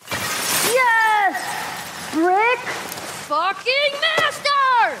fucking master!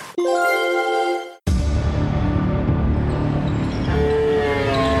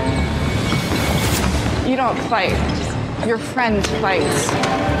 You don't fight. Your friend fights.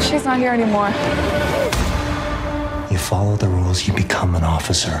 She's not here anymore. You follow the rules, you become an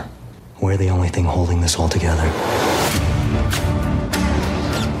officer. We're the only thing holding this all together.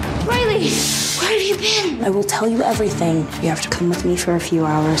 Riley, where have you been? I will tell you everything. You have to come with me for a few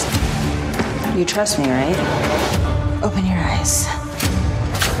hours. You trust me, right? Open your eyes.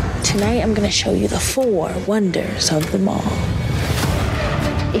 Tonight, I'm gonna show you the 4 wonders of the mall.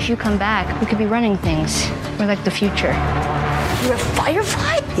 If you come back, we could be running things. We're like the future. You're a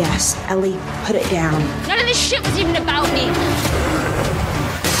firefly? Yes, Ellie, put it down. None of this shit was even about me.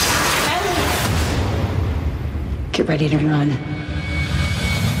 Get ready to run.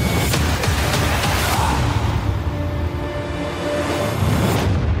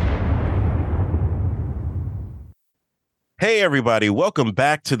 Hey, everybody. Welcome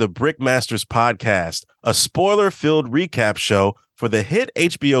back to the Brickmasters podcast, a spoiler-filled recap show for the hit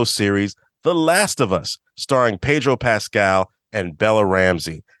HBO series, The Last of Us, starring Pedro Pascal and Bella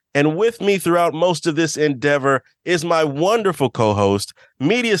Ramsey. And with me throughout most of this endeavor is my wonderful co-host,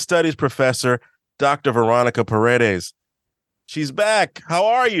 media studies professor, Dr. Veronica Paredes. She's back. How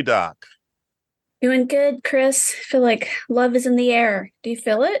are you, Doc? Doing good, Chris. I feel like love is in the air. Do you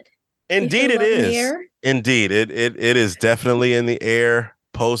feel it? Indeed, it is. Indeed, it is definitely in the air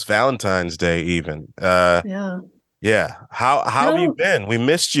post Valentine's Day, even. Yeah. How have you been? We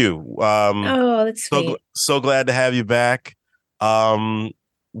missed you. That's sweet. So glad to have you back. What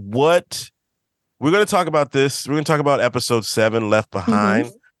we're going to talk about this. We're going to talk about episode 7, Left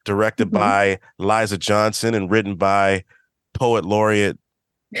Behind, directed by Liza Johnson and written by poet laureate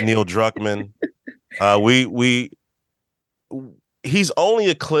Neil Druckmann. He's only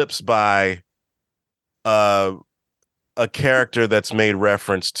eclipsed by a character that's made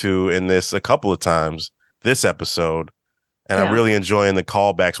reference to in this a couple of times this episode, and I'm really enjoying the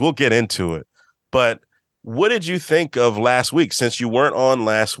callbacks. We'll get into it, but what did you think of last week? Since you weren't on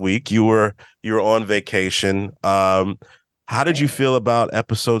last week, you were on vacation. How did you feel about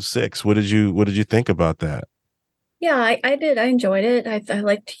episode 6? What did you think about that? Yeah, I did. I enjoyed it. I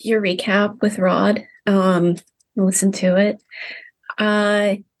liked your recap with Rod. Listened to it.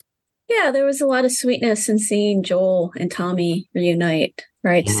 There was a lot of sweetness in seeing Joel and Tommy reunite,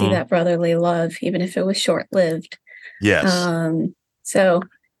 right? To see that brotherly love, even if it was short-lived. Yes. And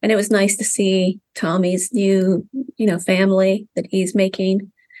it was nice to see Tommy's new, family that he's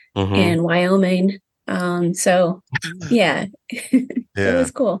making in Wyoming. It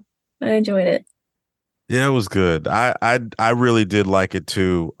was cool. I enjoyed it. Yeah, it was good. I really did like it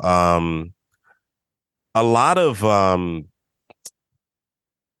too. A lot of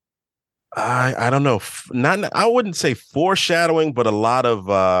I don't know, I wouldn't say foreshadowing, but a lot of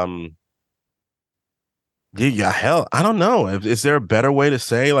hell, I don't know. Is there a better way to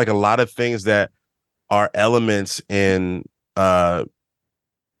say, like, a lot of things that are elements in part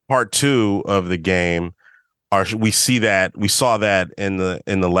 2 of the game we saw that in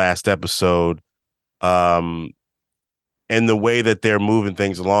the last episode, and the way that they're moving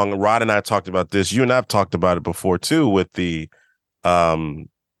things along. Rod and I talked about this. You and I've talked about it before too, with the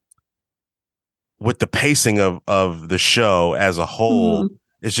pacing of the show as a whole.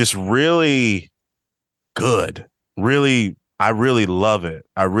 It's just really good. I really love it.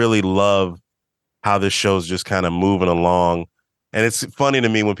 I really love how this show's just kind of moving along. And it's funny to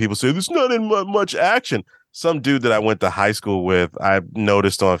me when people say there's not in much action. Some dude that I went to high school with, I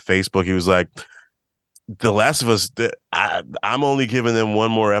noticed on Facebook, he was like, The Last of Us, I'm only giving them one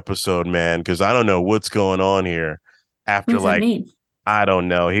more episode, man, because I don't know what's going on here. After, what does that mean? I don't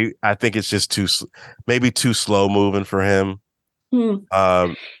know. I think it's just maybe too slow moving for him.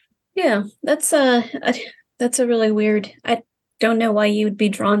 Yeah, that's a really weird. I don't know why you would be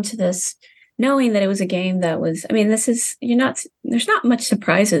drawn to this, knowing that it was a game that was. I mean, there's not much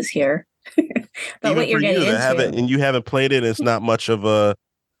surprises here. About what you're getting into. And you haven't played it, it's not much of a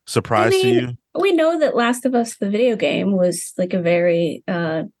surprise to you. We know that Last of Us, the video game, was like a very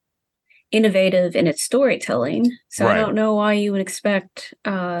innovative in its storytelling. So right. I don't know why you would expect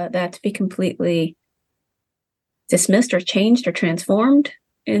that to be completely dismissed or changed or transformed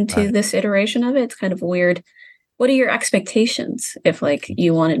into this iteration of it. It's kind of weird. What are your expectations if, like,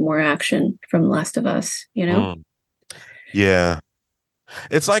 you wanted more action from Last of Us, Yeah.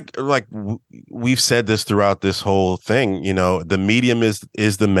 It's like we've said this throughout this whole thing, the medium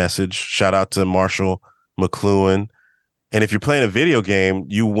is the message. Shout out to Marshall McLuhan. And if you're playing a video game,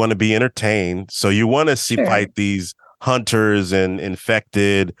 you want to be entertained. So you want to fight these hunters and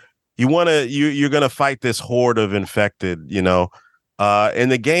infected, you're gonna fight this horde of infected, you know. In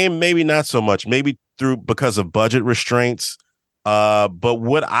the game, maybe not so much, maybe because of budget restraints. But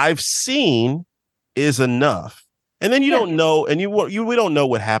what I've seen is enough. And then you don't know, and we don't know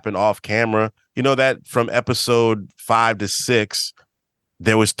what happened off camera. You know that from episode 5 to 6,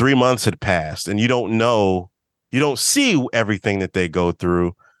 there was 3 months had passed, and you don't see everything that they go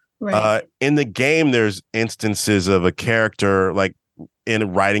through. Right. In the game, there's instances of a character like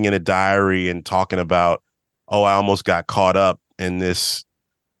in writing in a diary and talking about, oh, I almost got caught up in this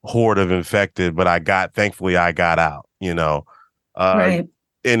horde of infected, but thankfully I got out, you know. Right.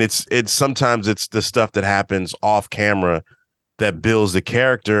 And it's sometimes it's the stuff that happens off camera that builds the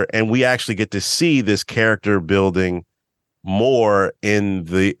character, and we actually get to see this character building more in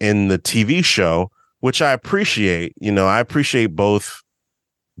the TV show, which I appreciate. You know, I appreciate both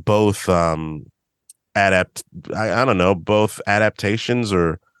both adaptations,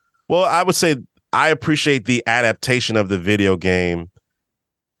 or, well, I would say I appreciate the adaptation of the video game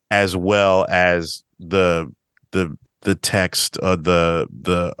as well as the text of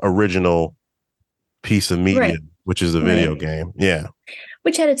the original piece of media, which is the video game. Yeah.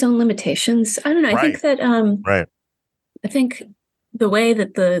 Which had its own limitations. I don't know. I think that I think the way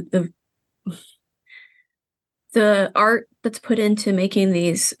that the art that's put into making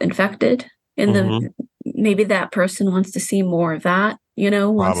these infected, and maybe that person wants to see more of that, you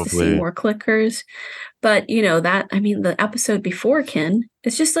know, wants to see more clickers. But, you know, the episode before Kin,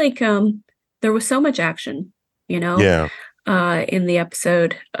 it's just like there was so much action, you know, in the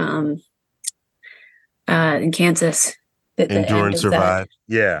episode in Kansas. Endure and Survive.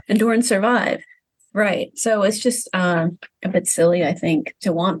 Endure and Survive. Right. So it's just a bit silly, I think,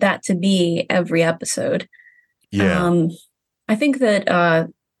 to want that to be every episode. Yeah. I think that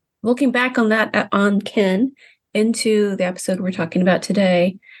looking back on that, on Kin, into the episode we're talking about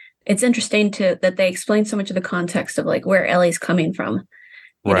today, it's interesting that they explain so much of the context of like where Ellie's coming from.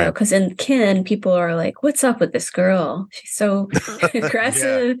 You know, because in Kin, people are like, what's up with this girl? She's so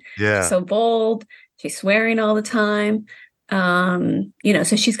aggressive, so bold, she's swearing all the time. You know,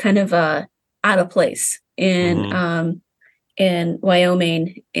 so she's kind of out of place in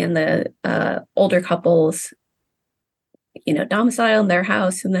Wyoming, in the older couples, you know, domicile in their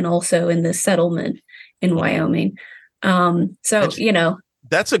house, and then also in the settlement in Wyoming. So, you know,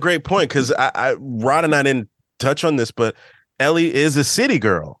 that's a great point, because Rod and I didn't touch on this, but Ellie is a city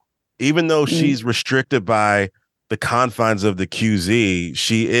girl. Even though she's restricted by the confines of the QZ,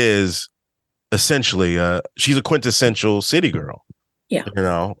 she is essentially she's a quintessential city girl. Yeah. You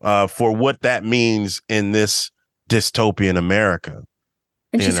know, for what that means in this dystopian America.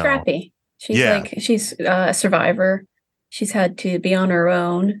 And she's scrappy. She's a survivor. She's had to be on her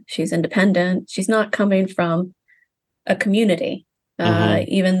own. She's independent. She's not coming from a community,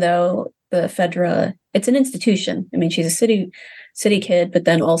 even though the Fedra, it's an institution. I mean, she's a city kid, but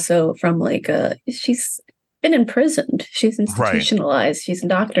then also from like she's been imprisoned. She's institutionalized. Right. She's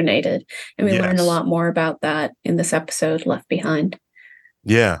indoctrinated. And we learn a lot more about that in this episode, Left Behind.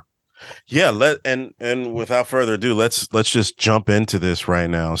 Yeah. Yeah. And without further ado, let's just jump into this right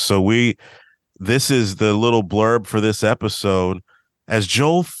now. So this is the little blurb for this episode. As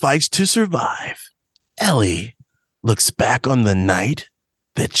Joel fights to survive, Ellie looks back on the night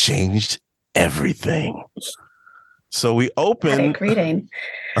that changed everything. So we open. Great reading.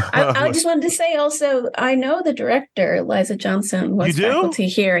 I just wanted to say also, I know the director, Liza Johnson, was faculty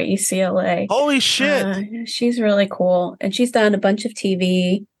here at UCLA. Holy shit. She's really cool. And she's done a bunch of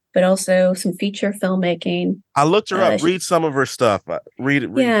TV, but also some feature filmmaking. I looked her up. Read some of her stuff. Read it.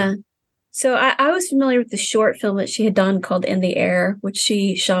 Yeah. So I was familiar with the short film that she had done called In the Air, which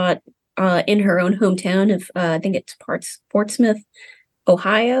she shot in her own hometown of, I think it's Portsmouth,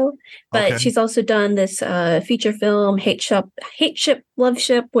 Ohio. But she's also done this feature film, Hate Ship, Love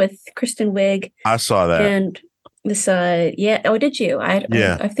Ship with Kristen Wiig. I saw that. And this, oh, did you? I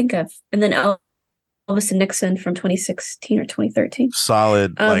think and then Elvis and Nixon from 2016 or 2013.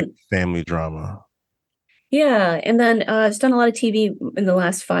 Solid, like family drama. Yeah, and then she's done a lot of TV in the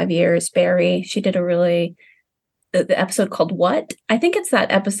last 5 years. Barry, she did the episode called What? I think it's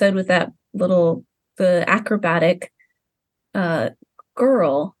that episode with that the acrobatic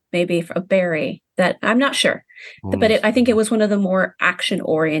girl, maybe of Barry. That I'm not sure, but I think it was one of the more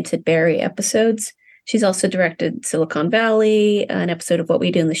action-oriented Barry episodes. She's also directed Silicon Valley, an episode of What We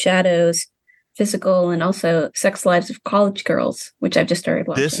Do in the Shadows, Physical, and also Sex Lives of College Girls, which I've just started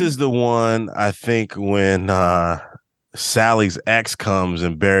watching. This is the one, I think, when Sally's ex comes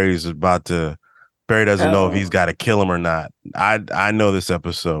and Barry doesn't know if he's got to kill him or not. I know this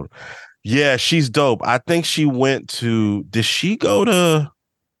episode. Yeah, she's dope. I think she did she go to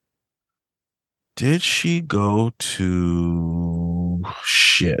Did she go to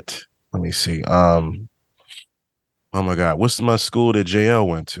shit? Let me see. Oh my God, what's my school that JL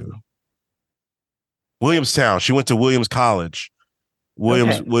went to? Williamstown. She went to Williams College.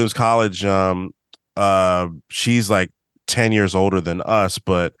 Okay. Williams College. She's like 10 years older than us,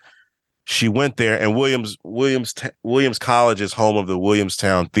 but she went there, and Williams College is home of the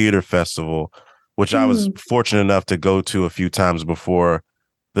Williamstown Theater Festival, which I was fortunate enough to go to a few times before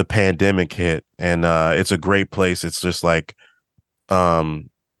the pandemic hit. And it's a great place. It's just like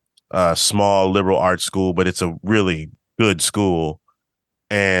a small liberal arts school, but it's a really good school.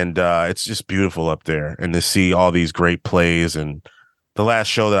 And it's just beautiful up there. And to see all these great plays. And the last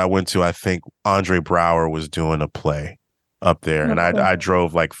show that I went to, I think Andre Brower was doing a play up there. Oh, And cool. I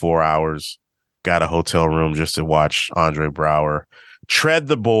drove like 4 hours, got a hotel room just to watch Andre Brower tread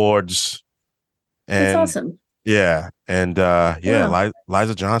the boards. And That's awesome. yeah. And Wow.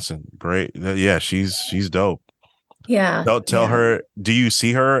 Liza Johnson, great. Yeah, she's dope. Yeah. Don't tell Yeah. her. Do you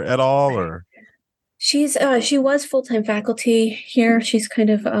see her at all, or She was full-time faculty here. She's kind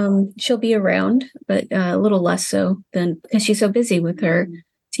of she'll be around, but a little less so than because she's so busy with her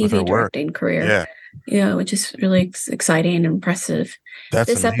with her TV work? directing career. Yeah, Yeah, which is really exciting and impressive. that's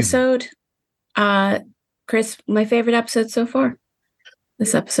This amazing. episode, Chris, my favorite episode so far.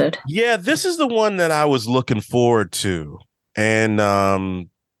 This episode. Yeah, this is the one that I was looking forward to. And I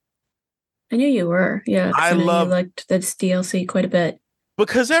knew you were. Yeah, 'cause I I know you love liked this DLC quite a bit.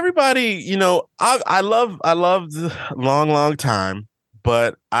 because everybody, I love the long time,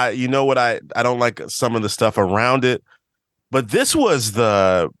 but you know what, I don't like some of the stuff around it. But this was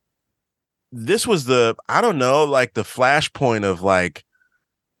the I don't know, like the flashpoint of like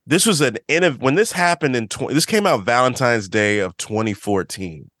this was when this happened this came out Valentine's Day of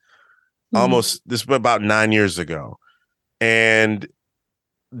 2014. Almost this was about 9 years ago. And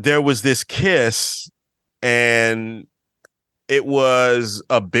there was this kiss, and it was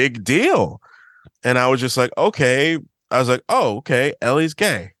a big deal. And I was just like, okay. I was like, oh, okay, Ellie's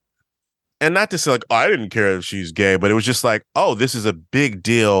gay. And not to say like, oh, I didn't care if she's gay, but it was just like, oh, this is a big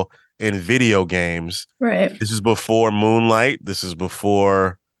deal in video games. Right. This is before Moonlight. This is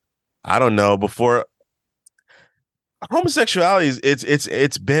before, I don't know, before homosexuality.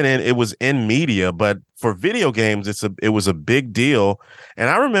 It was in media, but for video games, it was a big deal. And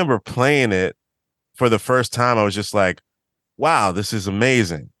I remember playing it for the first time. I was just like, wow, this is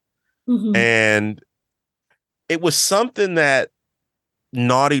amazing. And it was something that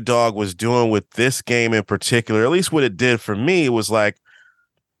Naughty Dog was doing with this game in particular. At least what it did for me was like,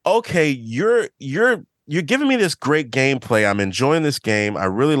 okay, you're giving me this great gameplay. I'm enjoying this game. I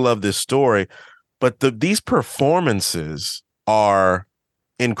really love this story, but these performances are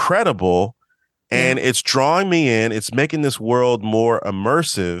incredible, and it's drawing me in. It's making this world more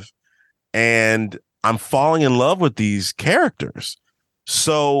immersive, and I'm falling in love with these characters.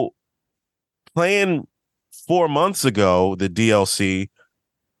 So playing 4 months ago, the DLC,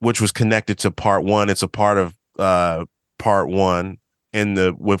 which was connected to part one, it's a part of part one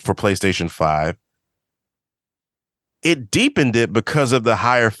for PlayStation 5. It deepened it because of the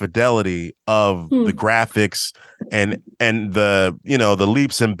higher fidelity of the graphics and the the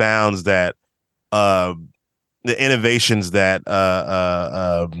leaps and bounds that the innovations that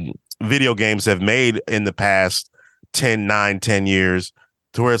video games have made in the past 10 years,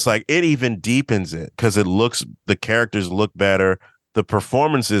 to where it's like it even deepens it because the characters look better. The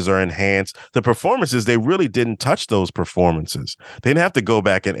performances are enhanced. The performances, they really didn't touch those performances. They didn't have to go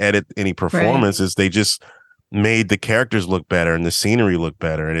back and edit any performances. Right. They just made the characters look better and the scenery look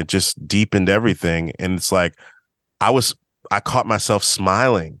better, and it just deepened everything. And it's like I caught myself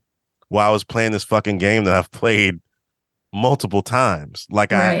smiling while I was playing this fucking game that I've played multiple times.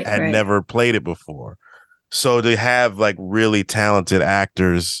 Like I had never played it before. So to have like really talented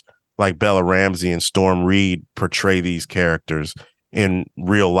actors like Bella Ramsey and Storm Reed portray these characters in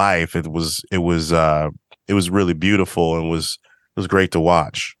real life, it was really beautiful and was great to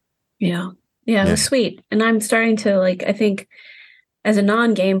watch. Yeah, it was sweet. And I'm starting to like, I think as a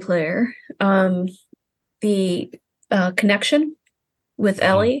non-game player, the connection with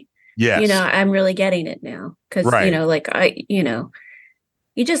Ellie, I'm really getting it now because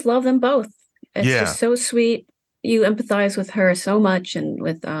you just love them both. It's just so sweet. You empathize with her so much, and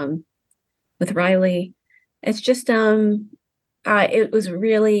with Riley. It's just it was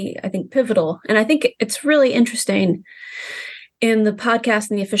really, I think, pivotal. And I think it's really interesting in the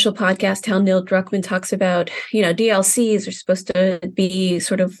podcast, in the official podcast, how Neil Druckmann talks about, DLCs are supposed to be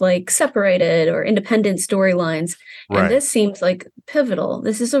sort of like separated or independent storylines. Right. And this seems like pivotal.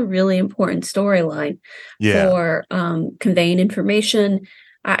 This is a really important storyline for conveying information,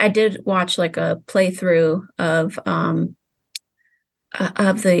 I did watch like a playthrough of the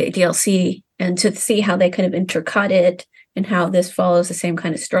DLC and to see how they kind of intercut it and how this follows the same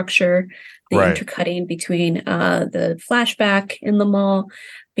kind of structure, the Right. intercutting between the flashback in the mall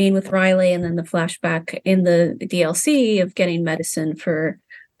being with Riley and then the flashback in the DLC of getting medicine for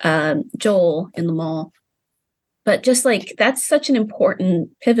Joel in the mall. But just like that's such an important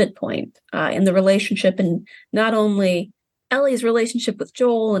pivot point in the relationship, and not only Ellie's relationship with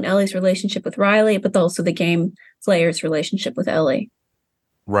Joel and Ellie's relationship with Riley, but also the game player's relationship with Ellie.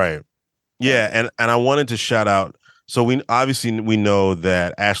 Right. Yeah, and I wanted to shout out. So we know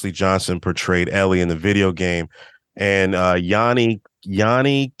that Ashley Johnson portrayed Ellie in the video game, and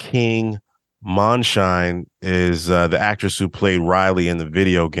Yanni King Monshine is the actress who played Riley in the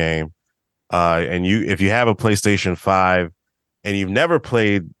video game. And if you have a PlayStation 5 and you've never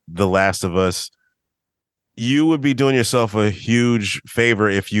played The Last of Us, you would be doing yourself a huge favor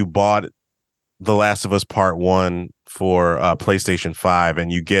if you bought The Last of Us Part 1 for PlayStation 5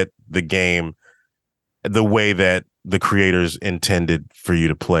 and you get the game the way that the creators intended for you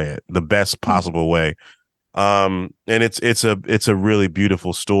to play it, the best possible way. And it's a really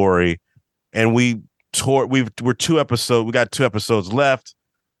beautiful story. And we got 2 episodes left.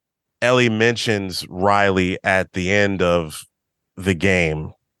 Ellie mentions Riley at the end of the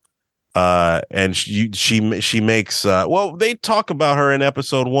game. And she makes they talk about her in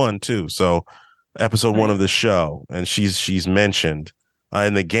episode 1 too. So episode 1 of the show, and she's mentioned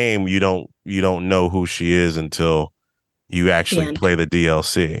in the game. You don't know who she is until you actually play the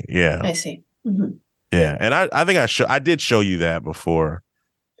DLC. Yeah, I see. Mm-hmm. Yeah, and I think I did show you that before.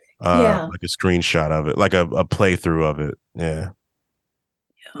 Like a screenshot of it, like a playthrough of it. Yeah.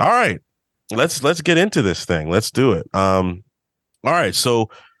 All right, let's get into this thing. Let's do it. All right, so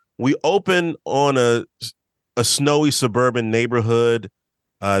we open on a snowy suburban neighborhood.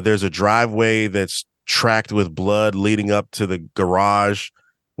 There's a driveway that's tracked with blood leading up to the garage.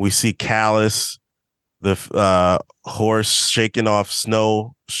 We see Callus, the horse, shaking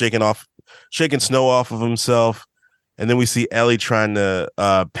snow off of himself. And then we see Ellie trying to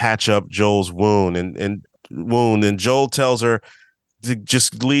patch up Joel's wound, and Joel tells her to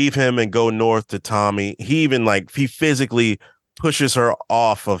just leave him and go north to Tommy. He physically pushes her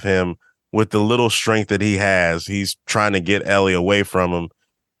off of him with the little strength that he has. He's trying to get Ellie away from him.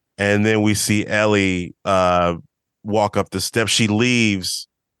 And then we see Ellie walk up the steps. She leaves.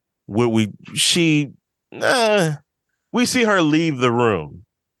 We see her leave the room.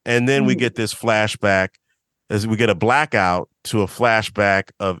 And then we get this flashback as we get a blackout to a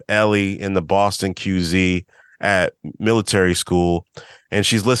flashback of Ellie in the Boston QZ at military school. And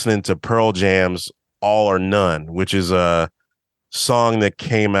she's listening to Pearl Jam's All or None, which is a song that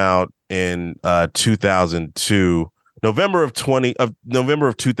came out in 2002, November of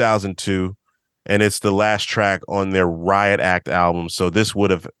 2002. And it's the last track on their Riot Act album. So this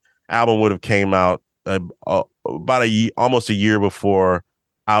album would have came out about almost a year before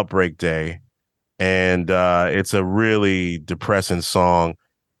Outbreak Day. And it's a really depressing song.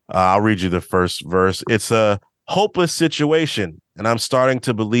 I'll read you the first verse. It's a hopeless situation, and I'm starting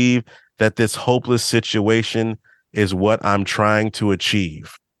to believe that this hopeless situation is what I'm trying to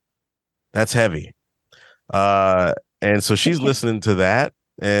achieve. That's heavy. And so she's listening to that,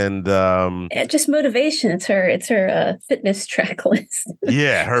 and just motivation. It's her fitness track list.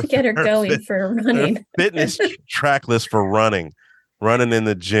 Yeah, to get her going for running. Fitness track list for running in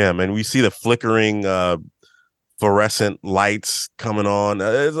the gym. And we see the flickering fluorescent lights coming on.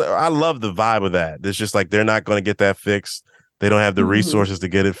 I love the vibe of that. It's just like they're not going to get that fixed. They don't have the resources to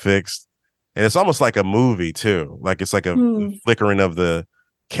get it fixed. And it's almost like a movie too. Like it's like a flickering of the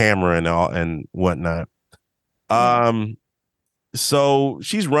camera and all and whatnot. So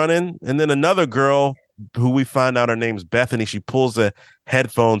she's running, and then another girl who we find out her name's Bethany, she pulls the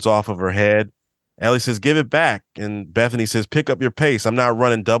headphones off of her head. Ellie says, "Give it back." And Bethany says, "Pick up your pace. I'm not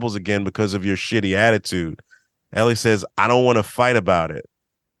running doubles again because of your shitty attitude." Ellie says, "I don't want to fight about it."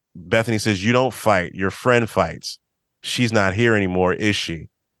 Bethany says, "You don't fight. Your friend fights. She's not here anymore, is she?"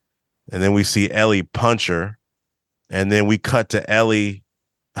 And then we see Ellie punch her. And then we cut to Ellie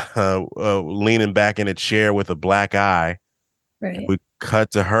leaning back in a chair with a black eye. Right. We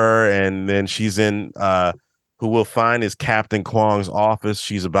cut to her, and then she's in who we'll find is Captain Kwong's office.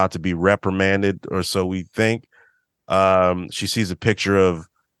 She's about to be reprimanded, or so we think. She sees a picture of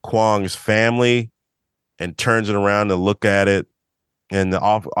Kwong's family and turns it around to look at it. And the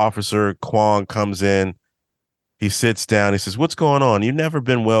officer Kwong comes in. He sits down. He says, "What's going on? You've never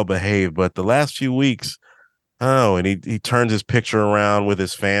been well behaved, but the last few weeks." Oh, and he turns his picture around with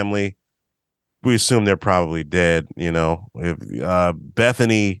his family. we assume they're probably dead. You know, if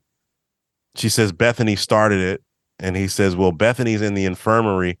Bethany, she says Bethany started it, and he says, well, Bethany's in the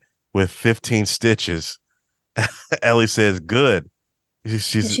infirmary with 15 stitches. Ellie says, good.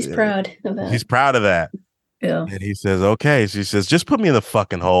 She's proud of that. She's proud of that. Yeah. And he says, okay. She says, just put me in the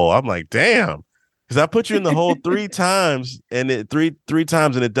fucking hole. I'm like, damn. Because I put you in the hole three times and three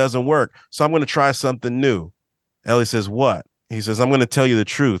times and it doesn't work. So I'm going to try something new. Ellie says, what? He says, I'm going to tell you the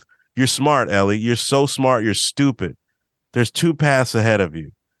truth. You're smart, Ellie. You're so smart. You're stupid. There's two paths ahead of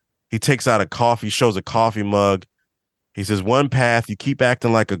you. He takes out a coffee, shows a coffee mug. He says, one path, you keep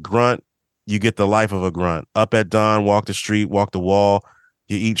acting like a grunt, you get the life of a grunt. Up at dawn, walk the street, walk the wall.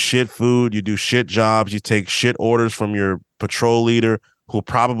 You eat shit food, you do shit jobs, you take shit orders from your patrol leader, who'll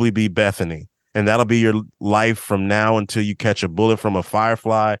probably be Bethany. And that'll be your life from now until you catch a bullet from a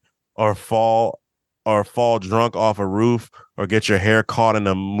firefly or fall drunk off a roof or get your hair caught in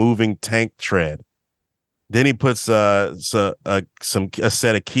a moving tank tread. Then he puts a set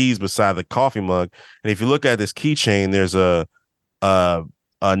of keys beside the coffee mug. And if you look at this keychain, there's a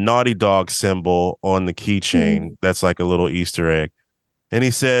Naughty Dog symbol on the keychain. That's like a little Easter egg. And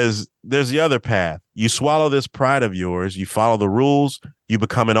he says, there's the other path. You swallow this pride of yours. You follow the rules. You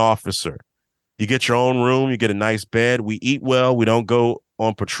become an officer. You get your own room. You get a nice bed. We eat well. We don't go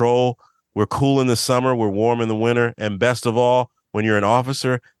on patrol. We're cool in the summer. We're warm in the winter. And best of all, when you're an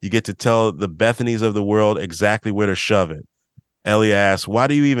officer, you get to tell the Bethanys of the world exactly where to shove it. Ellie asks, why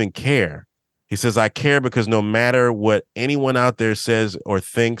do you even care? He says, I care because no matter what anyone out there says or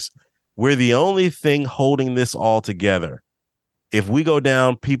thinks, we're the only thing holding this all together. If we go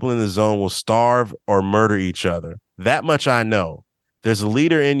down, people in the zone will starve or murder each other. That much I know. There's a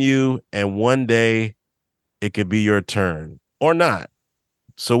leader in you, and one day it could be your turn or not.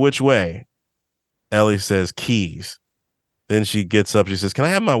 So which way? Ellie says, keys. Then she gets up. She says, can I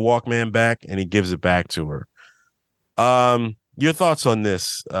have my Walkman back? And he gives it back to her. Your thoughts on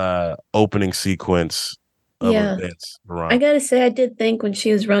this opening sequence of events, Veronica? I gotta say, I did think when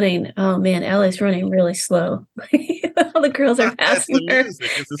she was running, oh man, Ellie's running really slow. All the girls are passing her.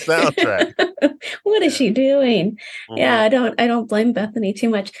 Music. It's the soundtrack. What is she doing? Mm-hmm. Yeah, I don't blame Bethany too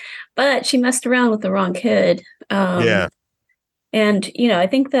much, but she messed around with the wrong kid. And I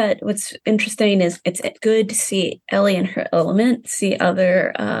think that what's interesting is it's good to see Ellie in her element, see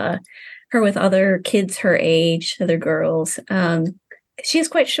her with other kids her age, other girls. She is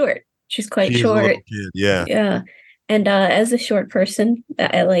quite short. She's quite short. Kid, yeah. Yeah. And as a short person,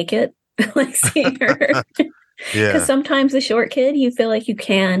 I like it. I like seeing her. Because sometimes the short kid, you feel like you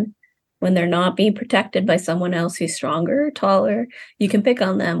can, when they're not being protected by someone else who's stronger, taller, you can pick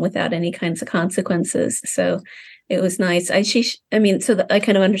on them without any kinds of consequences. So it was nice. I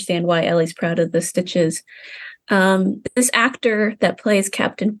kind of understand why Ellie's proud of the stitches. This actor that plays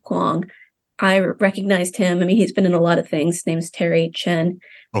Captain Kwong, I recognized him. I mean, he's been in a lot of things. His name is Terry Chen.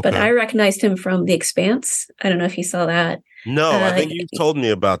 Okay. But I recognized him from The Expanse. I don't know if you saw that. No, I think you told me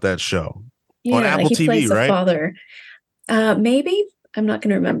about that show. Yeah, on Apple he TV, plays right? The father. Maybe. I'm not going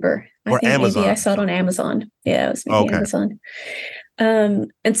to remember. Or Amazon. Maybe I saw it on Amazon. Yeah, it was maybe Amazon.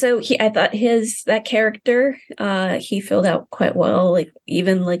 And so I thought that character, he filled out quite well. Like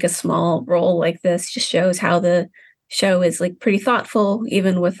even like a small role like this just shows how the show is like pretty thoughtful,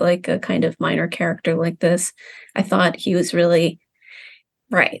 even with like a kind of minor character like this. I thought he was really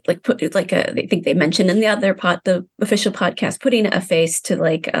right. Like I think they mentioned in the official podcast, putting a face to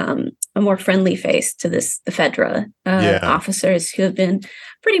like a more friendly face to the Fedra officers who have been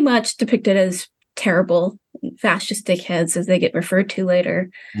pretty much depicted as terrible fascistic heads, as they get referred to later.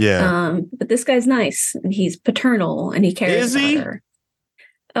 But this guy's nice and he's paternal and he cares about her.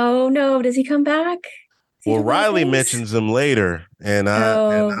 Oh no, does he come back? Well, Riley mentions him later, and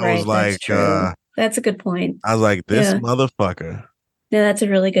I was like, that's a good point. I was like, this motherfucker. No, that's a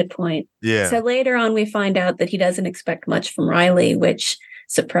really good point. Yeah. So later on, we find out that he doesn't expect much from Riley, which,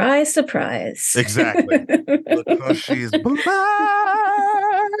 surprise, surprise. Exactly. Because she's black.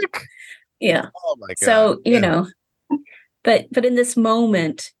 Yeah. Oh my God. So, but in this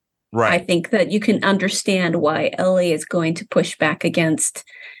moment, right. I think that you can understand why Ellie is going to push back against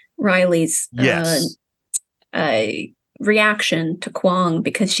Riley's reaction to Kwong,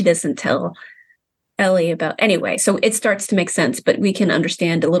 because she doesn't tell Ellie about anyway. So it starts to make sense, but we can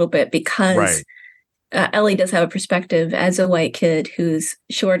understand a little bit because Ellie does have a perspective as a white kid who's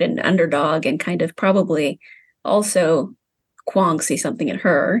short and underdog, and kind of probably also Kwong sees something in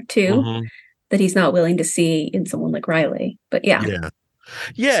her too that he's not willing to see in someone like Riley. But yeah.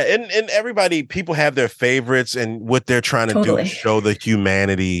 And people have their favorites, and what they're trying to do is show the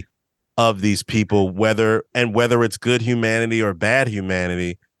humanity of these people, whether it's good humanity or bad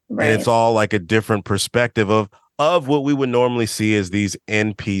humanity. And it's all like a different perspective of what we would normally see as these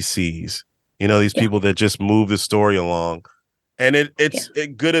NPCs. You know, these people that just move the story along. And it's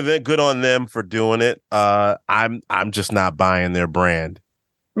good on them for doing it. I'm just not buying their brand.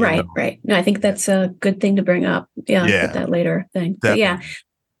 Right. No, I think that's a good thing to bring up. Yeah. With that later thing. Definitely. But yeah,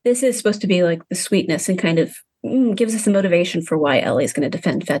 this is supposed to be like the sweetness and kind of gives us a motivation for why Ellie's going to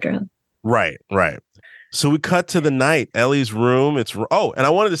defend Fedra. Right. So we cut to the night, Ellie's room. And I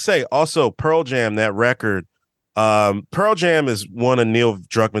wanted to say also Pearl Jam, that record. Pearl Jam is one of Neil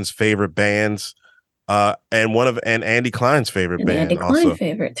Druckmann's favorite bands. And Andy Klein's favorite band. Andy Klein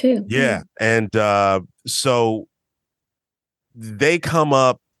favorite too. Yeah. And so they come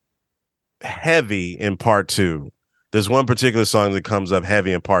up heavy in part 2. There's one particular song that comes up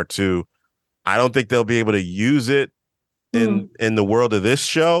heavy in part 2. I don't think they'll be able to use it in the world of this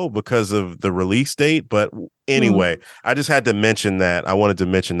show because of the release date. But anyway, I just had to mention that. I wanted to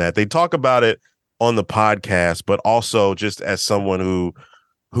mention that. They talk about it on the podcast, but also just as someone who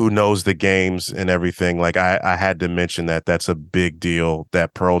knows the games and everything, like I had to mention that that's a big deal,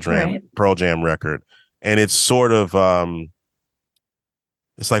 that Pearl Jam record. And it's sort of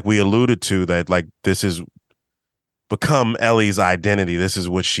it's like we alluded to that, like this is become Ellie's identity. This is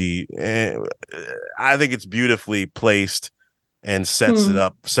what I think it's beautifully placed and sets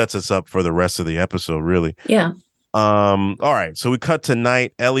us up for the rest of the episode, really. Yeah. All right. So we cut to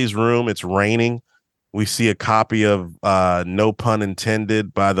night, Ellie's room. It's raining. We see a copy of No Pun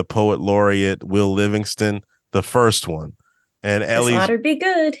Intended by the poet laureate Will Livingston, the first one. And Ellie's ought to be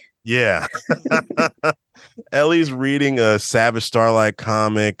good. Yeah. Ellie's reading a Savage Starlight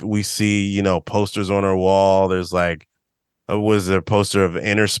comic. We see, posters on her wall. There's like, was there a poster of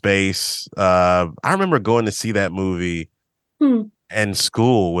Inner Space? I remember going to see that movie in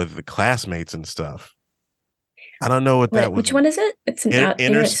school with the classmates and stuff. I don't know what that was. Which one is it? It's an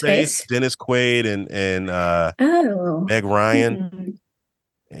Inner Space. Dennis Quaid and Meg Ryan.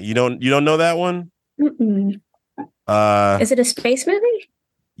 You don't know that one? Is it a space movie?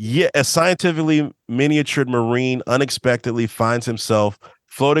 Yeah, a scientifically miniatured Marine unexpectedly finds himself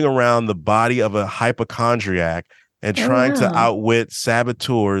floating around the body of a hypochondriac and trying to outwit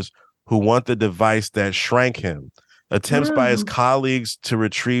saboteurs who want the device that shrank him. Attempts by his colleagues to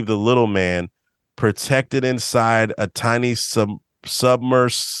retrieve the little man, protected inside a tiny submersile,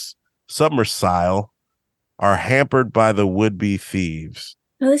 are hampered by the would-be thieves.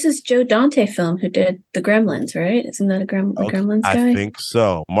 Oh, this is Joe Dante film who did The Gremlins, right? Isn't that a Gremlins guy? I think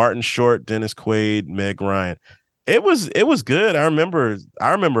so. Martin Short, Dennis Quaid, Meg Ryan. It was good. I remember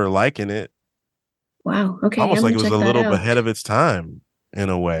liking it. Wow. Okay. Almost like it was a little ahead of its time in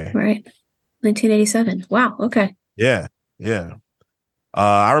a way. Right. 1987. Wow. Okay. Yeah.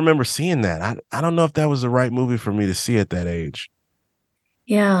 I remember seeing that. I don't know if that was the right movie for me to see at that age.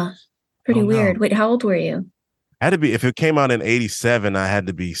 Yeah. Pretty weird. Wait, how old were you? I had to be, if it came out in 87, I had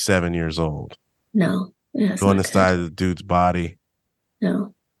to be 7 years old. No. Yeah, going inside the dude's body.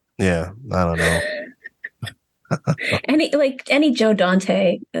 No. Yeah. I don't know. any Joe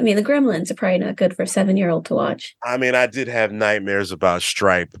Dante. I mean, the Gremlins are probably not good for a 7-year-old to watch. I mean, I did have nightmares about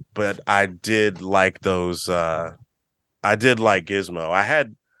Stripe, but I did like those. I did like Gizmo. I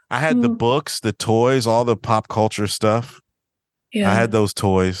had the books, the toys, all the pop culture stuff. Yeah, I had those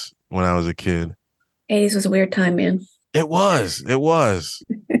toys when I was a kid. 80s was a weird time, man. It was.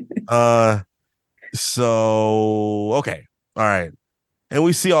 So okay, all right, and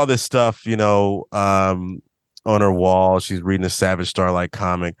we see all this stuff, on her wall. She's reading a Savage Starlight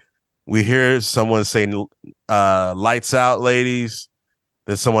comic. We hear someone saying, "Lights out, ladies."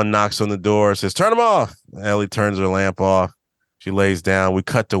 Then someone knocks on the door, says, "Turn them off." Ellie turns her lamp off. She lays down. We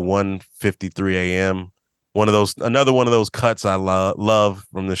cut to 1:53 a.m. Another one of those cuts I love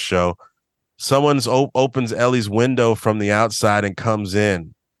from this show. Someone opens Ellie's window from the outside and comes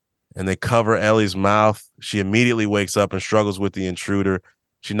in, and they cover Ellie's mouth. She immediately wakes up and struggles with the intruder.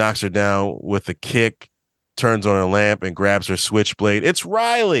 She knocks her down with a kick, turns on her lamp, and grabs her switchblade. It's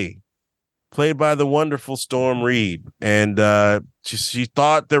Riley, played by the wonderful Storm Reed. And she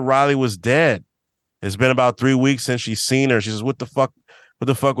thought that Riley was dead. It's been about 3 weeks since she's seen her. She says, What the fuck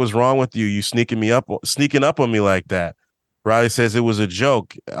was wrong with you? You sneaking up on me like that? Riley says it was a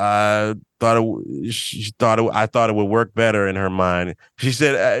joke. I thought it would work better in her mind. She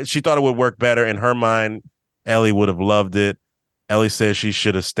said she thought it would work better in her mind. Ellie would have loved it. Ellie says she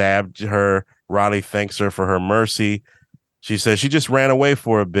should have stabbed her. Riley thanks her for her mercy. She says she just ran away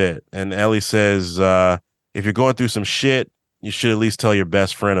for a bit. And Ellie says, if you're going through some shit, you should at least tell your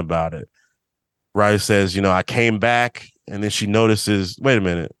best friend about it. Riley says, I came back. And then she notices, wait a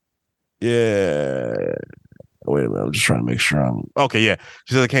minute. Yeah. wait a minute. I'm just trying to make sure I'm okay. Yeah.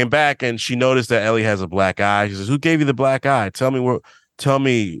 She said I came back and she noticed that Ellie has a black eye. She says, "Who gave you the black eye? Tell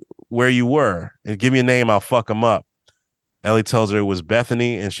me where you were and give me a name. I'll fuck him up." Ellie tells her it was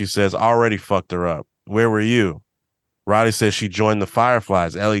Bethany and she says, "Already fucked her up. Where were you?" Riley says she joined the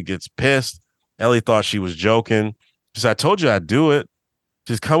Fireflies. Ellie gets pissed. Ellie thought she was joking. She said, "I told you I'd do it.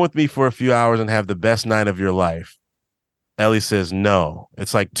 Just come with me for a few hours and have the best night of your life." Ellie says no.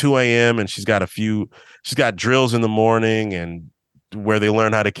 It's like 2 a.m. and she's got drills in the morning and where they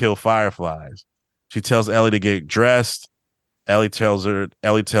learn how to kill fireflies. She tells Ellie to get dressed. Ellie tells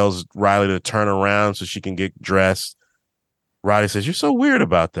Riley to turn around so she can get dressed. Riley says, "You're so weird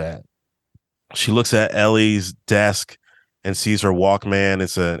about that." She looks at Ellie's desk and sees her Walkman.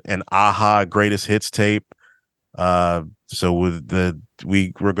 It's an AHA greatest hits tape. So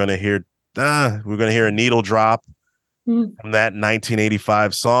we're gonna hear a needle drop from that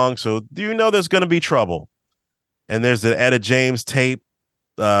 1985 song. So do you know there's going to be trouble? And there's the Etta James tape.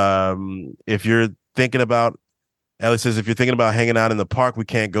 If you're thinking about, Ellie says, if you're thinking about hanging out in the park, we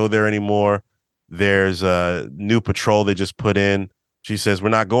can't go there anymore. There's a new patrol they just put in. She says, "We're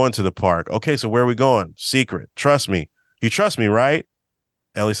not going to the park." "Okay, so where are we going?" "Secret. Trust me." "You trust me, right?"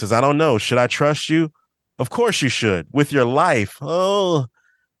 Ellie says, "I don't know. Should I trust you?" "Of course you should. With your life." Oh,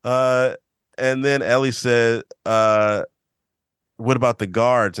 and then Ellie said, "What about the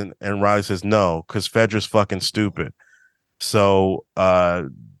guards?" And Riley says, "No, because Fedra's fucking stupid." So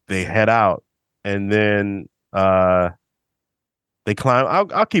they head out, and then they climb.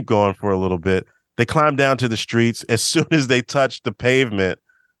 I'll keep going for a little bit. They climb down to the streets. As soon as they touch the pavement,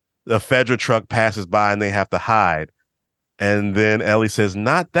 the Fedra truck passes by, and they have to hide. And then Ellie says,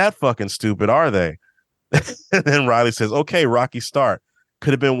 "Not that fucking stupid, are they?" And then Riley says, "Okay, rocky start.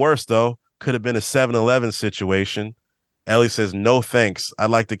 Could have been worse, though. Could have been a 7-Eleven situation." Ellie says, "No, thanks.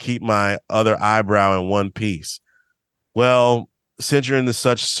 I'd like to keep my other eyebrow in one piece." "Well, since you're into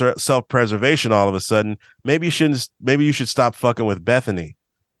such self-preservation all of a sudden, maybe you should stop fucking with Bethany."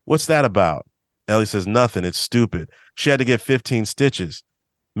 "What's that about?" Ellie says, "Nothing. It's stupid. She had to get 15 stitches.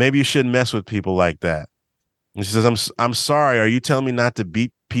 Maybe you shouldn't mess with people like that." And she says, I'm sorry. Are you telling me not to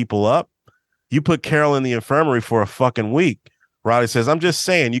beat people up? You put Carol in the infirmary for a fucking week." Riley says, "I'm just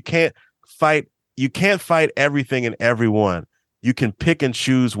saying you can't fight everything and everyone. You can pick and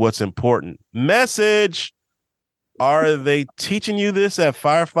choose what's important." Message. "Are they teaching you this at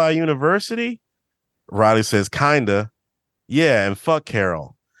Firefly University?" Riley says, "Kinda. Yeah, and fuck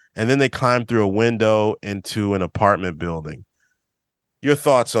Carol." And then they climb through a window into an apartment building. Your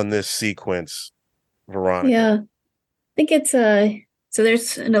thoughts on this sequence, Veronica? Yeah, I think it's so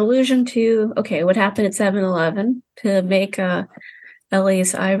there's an allusion to what happened at 7-Eleven to make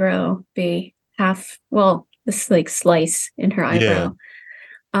Ellie's eyebrow be this like slice in her eyebrow.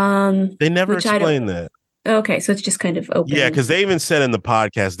 They never explain that. Okay, so it's just kind of open. Yeah, because they even said in the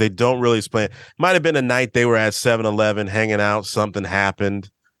podcast they don't really explain. Might have been a night they were at 7-Eleven hanging out. Something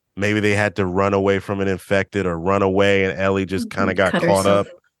happened. Maybe they had to run away from an infected or run away, and Ellie just kind of got caught up,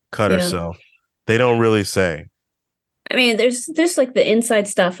 cut herself. They don't really say. I mean, there's like the inside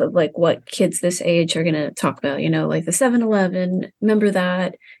stuff of like what kids this age are gonna talk about. You know, like the 7-Eleven. Remember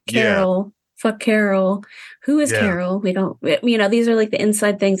that Carol? Fuck Carol. Who is Carol? We don't. You know, these are like the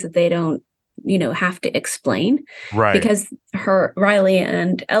inside things that they don't have to explain, right? Because Riley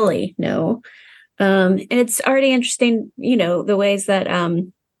and Ellie know, and it's already interesting. The ways that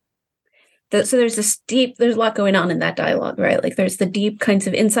so there's there's a lot going on in that dialogue, right? Like there's the deep kinds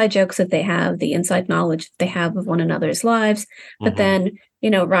of inside jokes that they have, the inside knowledge that they have of one another's lives. But then,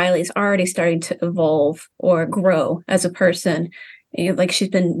 Riley's already starting to evolve or grow as a person. Like she's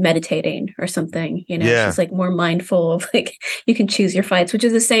been meditating or something, she's like more mindful of like, you can choose your fights, which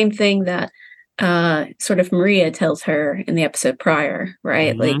is the same thing that sort of Maria tells her in the episode prior,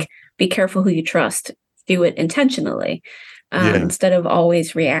 right? Like, be careful who you trust, do it intentionally. Instead of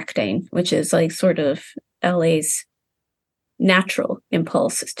always reacting, which is like sort of Ellie's natural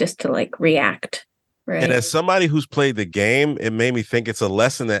impulse is just to like react. Right. And as somebody who's played the game, it made me think it's a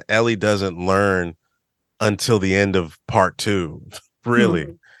lesson that Ellie doesn't learn until the end of part 2. Really.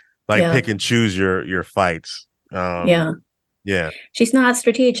 Pick and choose your fights. Yeah. She's not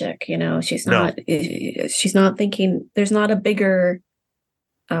strategic, she's not thinking, there's not a bigger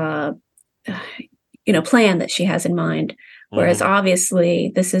plan that she has in mind. Whereas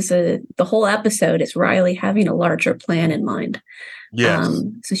obviously this is the whole episode is Riley having a larger plan in mind. Yes.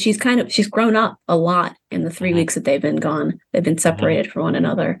 So she's grown up a lot in the 3 weeks that they've been gone. They've been separated from one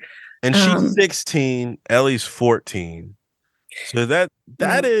another. And she's 16, Ellie's 14. So that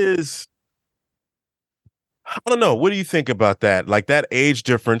is I don't know. What do you think about that? Like that age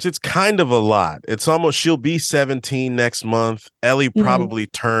difference, it's kind of a lot. It's almost, she'll be 17 next month. Ellie probably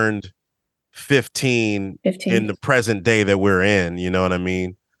turned 15 in the present day that we're in. You know what I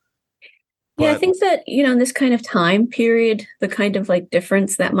mean? Yeah, I think that, in this kind of time period, the kind of like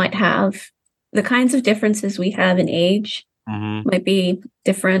difference that might have, the kinds of differences we have in age might be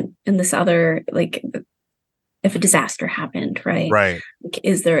different in this other, like, if a disaster happened, right? Right. Like,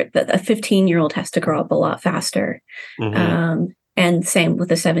 is there a 15-year-old has to grow up a lot faster? And same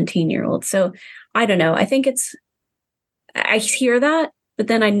with a 17-year-old. So I don't know. I think I hear that, but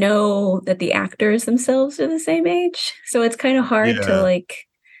then I know that the actors themselves are the same age. So it's kind of hard to like,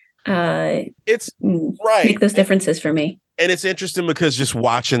 it's right. make those differences for me. And it's interesting because just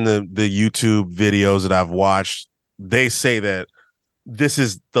watching the YouTube videos that I've watched, they say that this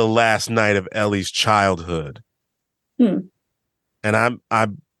is the last night of Ellie's childhood. And I'm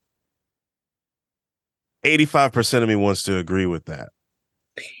 85% of me wants to agree with that.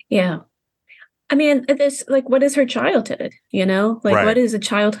 Yeah. I mean, this, like, what is her childhood? Like, what is a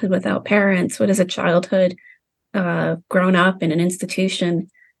childhood without parents? What is a childhood grown up in an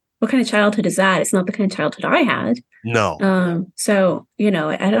institution? What kind of childhood is that? It's not the kind of childhood I had. No. So, I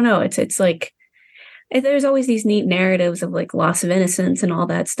don't know. It's like, there's always these neat narratives of like loss of innocence and all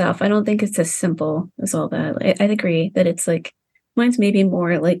that stuff. I don't think it's as simple as all that. I'd agree that it's like, mine's maybe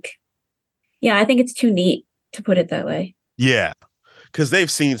more like, yeah, I think it's too neat to put it that way. Yeah. Because they've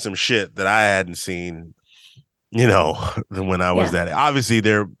seen some shit that I hadn't seen, when I was that. Obviously,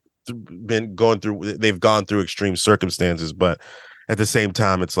 they've gone through extreme circumstances, but at the same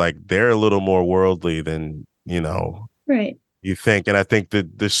time, it's like they're a little more worldly than, right. You think. And I think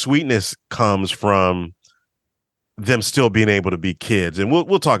that the sweetness comes from them still being able to be kids. And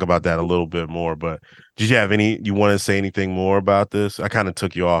we'll talk about that a little bit more. But did you have you want to say anything more about this? I kind of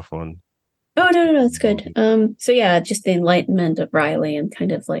took you off on. Oh, no, it's good. So yeah, just the enlightenment of Riley and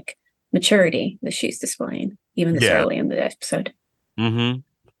kind of like maturity that she's displaying, even this early in the episode.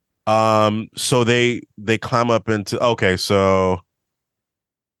 So they climb up into, okay, so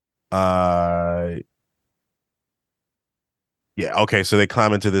so they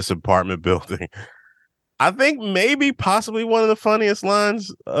climb into this apartment building. I think maybe possibly one of the funniest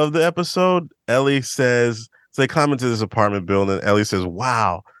lines of the episode. Ellie says, so they climb into this apartment building. Ellie says,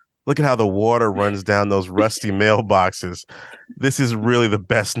 "Wow, look at how the water runs down those rusty mailboxes. This is really the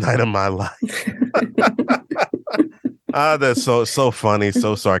best night of my life." That's so funny,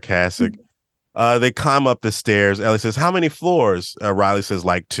 so sarcastic. They climb up the stairs. Ellie says, "How many floors?" Riley says,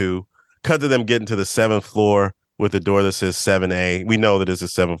 "Like 2. Cut to them getting to the 7th floor with the door that says 7A. We know that it's the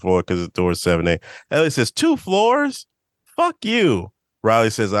 7th floor because the door is 7A. Ellie says, 2 floors? Fuck you.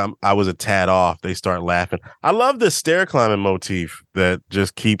 Riley says, I was a tad off. They start laughing. I love this stair climbing motif that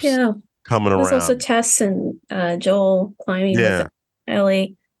just keeps coming around. There's also Tess and Joel climbing with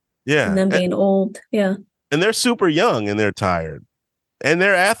Ellie. Yeah. And them being old. Yeah. And they're super young and they're tired. And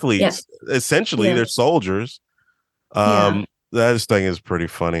they're athletes. Yeah. Essentially, they're soldiers. That thing is pretty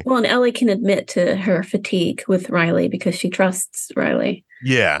funny. Well, and Ellie can admit to her fatigue with Riley because she trusts Riley.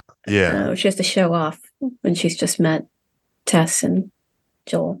 Yeah. She has to show off when she's just met Tess and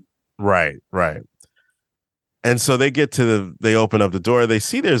Joel. Right. And so they they open up the door. They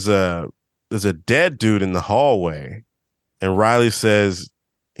see there's a dead dude in the hallway. And Riley says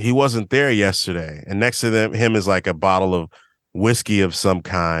he wasn't there yesterday. And next to him is like a bottle of whiskey of some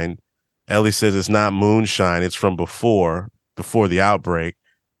kind. Ellie says it's not moonshine. It's from before the outbreak.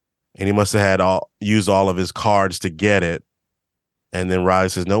 And he must have used all of his cards to get it. And then Riley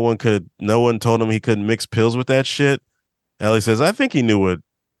says, no one told him he couldn't mix pills with that shit. Ellie says, I think he knew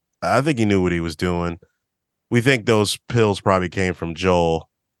what he was doing. We think those pills probably came from Joel.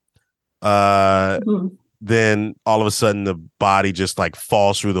 Then all of a sudden the body just like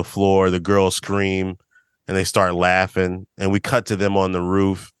falls through the floor. The girls scream and they start laughing. And we cut to them on the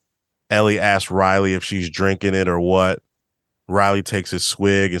roof. Ellie asks Riley if she's drinking it or what. Riley takes a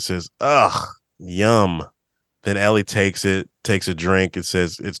swig and says, ugh, yum. Then Ellie takes a drink and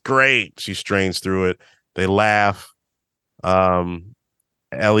says, it's great. She strains through it. They laugh.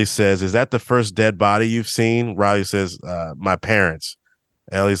 Ellie says, is that the first dead body you've seen? Riley says, my parents.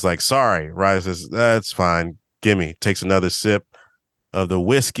 Ellie's like, sorry. Riley says, that's fine. Gimme. Takes another sip of the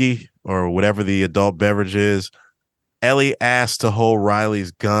whiskey or whatever the adult beverage is. Ellie asks to hold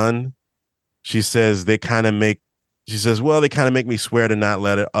Riley's gun. She says, they kind of make me swear to not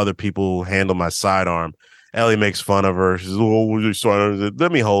let other people handle my sidearm. Ellie makes fun of her. She says,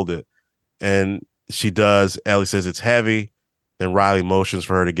 let me hold it. And she does. Ellie says it's heavy. Then Riley motions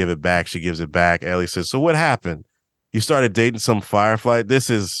for her to give it back. She gives it back. Ellie says, so what happened? You started dating some firefly? This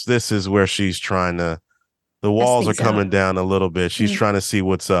is where she's trying to The walls are coming down a little bit. She's trying to see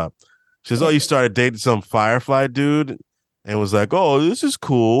what's up. She says, "Oh, you started dating some Firefly dude," and was like, "Oh, this is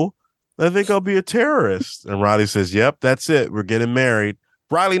cool. I think I'll be a terrorist." And Riley says, "Yep, that's it. We're getting married."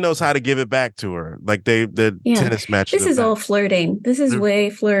 Riley knows how to give it back to her. Like the tennis match. This is all flirting. This is way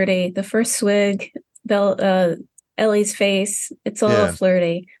flirty. The first swig, Ellie's face. It's all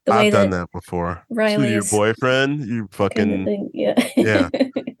flirty. The way I've done that before. Riley's your boyfriend, you fucking kind of thing. yeah.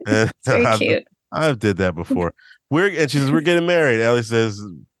 It's very cute. I've did that before. And she says, "We're getting married." Ellie says,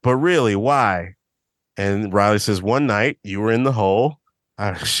 "But really, why?" And Riley says, "One night you were in the hole.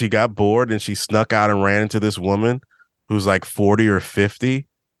 She got bored and she snuck out and ran into this woman who's like 40 or 50.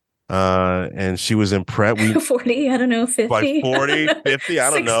 And she was impressed. 40, I don't know, 50. Like 40, 50, I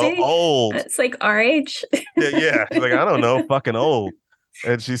don't know. Old. It's like our age. yeah. Like, I don't know, fucking old.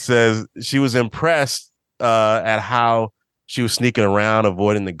 And she says she was impressed at how she was sneaking around,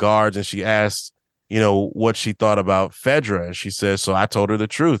 avoiding the guards. And she asked, what she thought about Fedra. And she says, so I told her the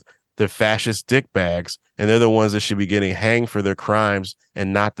truth. They're fascist dickbags, and they're the ones that should be getting hanged for their crimes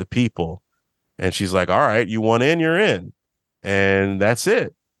and not the people. And she's like, all right, you want in, you're in. And that's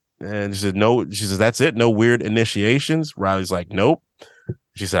it. And she said, no, she says, that's it. No weird initiations. Riley's like, nope.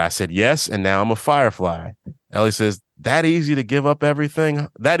 She said, I said yes, and now I'm a Firefly. Ellie says, that easy to give up everything?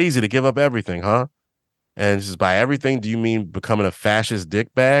 That easy to give up everything, huh? And she says, by everything, do you mean becoming a fascist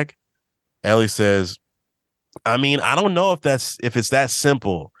dickbag? Ellie says, I mean, I don't know if it's that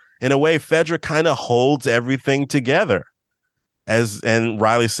simple. In a way, Fedra kind of holds everything together. And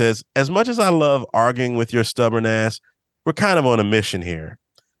Riley says, as much as I love arguing with your stubborn ass, we're kind of on a mission here.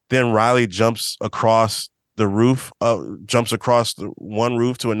 Then Riley jumps across the roof, one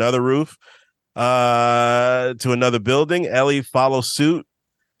roof to another roof, to another building. Ellie follows suit.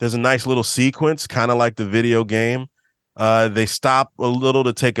 There's a nice little sequence, kind of like the video game. They stop a little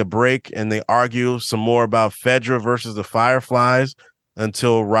to take a break, and they argue some more about Fedra versus the Fireflies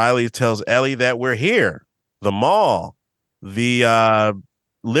until Riley tells Ellie that we're here, the mall, the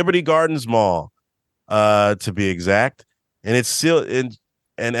Liberty Gardens Mall, to be exact. And it's sealed.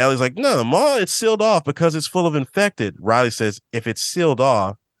 And Ellie's like, no, the mall, it's sealed off because it's full of infected. Riley says, if it's sealed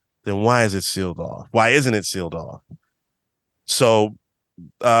off, then why is it sealed off? Why isn't it sealed off? So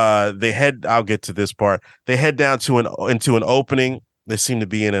I'll get to this part. They head down into an opening. They seem to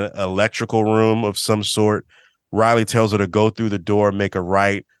be in an electrical room of some sort. Riley tells her to go through the door, make a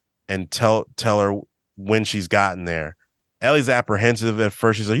right, and tell her when she's gotten there. Ellie's apprehensive at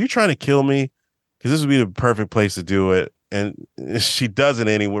first. She's like, are you trying to kill me? Because this would be the perfect place to do it. And she does it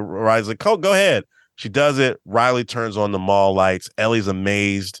anyway. Riley's like, oh, go ahead. She does it. Riley turns on the mall lights. Ellie's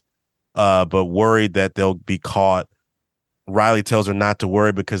amazed, but worried that they'll be caught. Riley tells her not to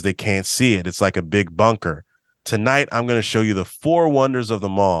worry because they can't see it. It's like a big bunker. Tonight, I'm going to show you the 4 wonders of the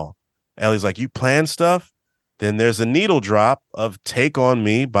mall. Ellie's like, you plan stuff? Then there's a needle drop of Take On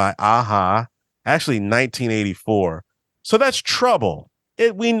Me by Aha, actually 1984. So that's Trouble.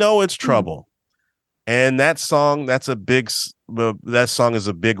 We know it's Trouble. And that song, that song is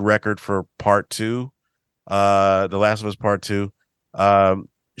a big record for part 2. The Last of Us part 2.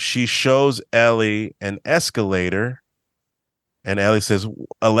 She shows Ellie an escalator, and Ellie says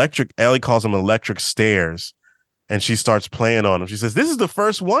Ellie calls them electric stairs. And she starts playing on them. She says, this is the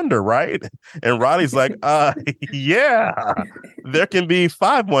first wonder, right? And Riley's like, yeah, there can be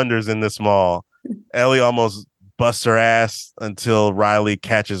 5 wonders in this mall. Ellie almost busts her ass until Riley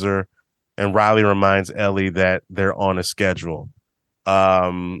catches her. And Riley reminds Ellie that they're on a schedule.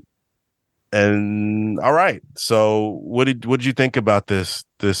 And all right. So what did you think about this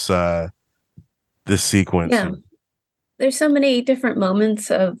sequence? Yeah. There's so many different moments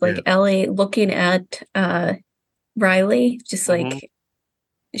of Ellie looking at Riley, just like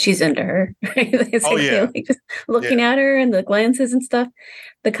she's into her, right? It's just looking at her and the glances and stuff.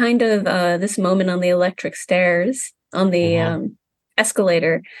 The kind of this moment on the electric stairs on the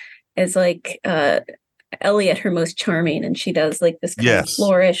escalator is like Ellie at her most charming, and she does like this kind of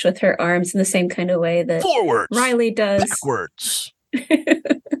flourish with her arms in the same kind of way that forwards, Riley does backwards.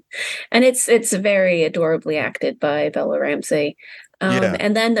 And it's very adorably acted by Bella Ramsey.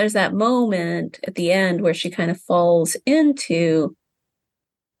 And then there's that moment at the end where she kind of falls into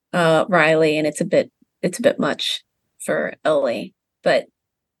Riley, and it's a bit much for Ellie. But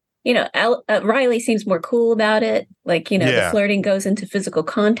Riley seems more cool about it. Like the flirting goes into physical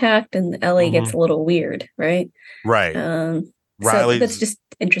contact, and Ellie gets a little weird, right? Right. So that's just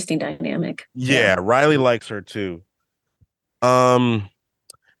interesting dynamic. Yeah, Riley likes her too.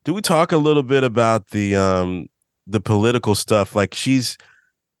 Do we talk a little bit about the political stuff? Like she's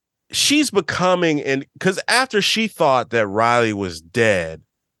becoming, and because after she thought that Riley was dead,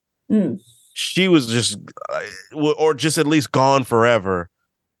 she was just, or just at least gone forever.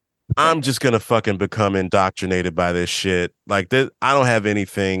 I'm just gonna fucking become indoctrinated by this shit. Like this, I don't have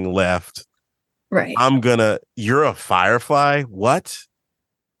anything left. Right. You're a Firefly? What?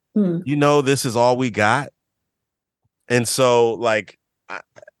 You know, this is all we got. And so, like,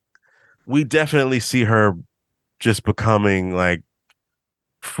 we definitely see her just becoming like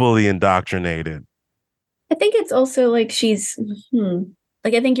fully indoctrinated. I think it's also like she's,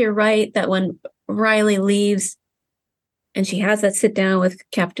 like, I think you're right that when Riley leaves and she has that sit down with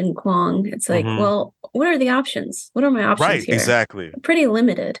Captain Kwong, it's like, well, what are the options? What are my options here? Exactly. Pretty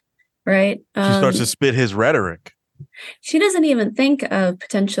limited, right? She starts to spit his rhetoric. She doesn't even think of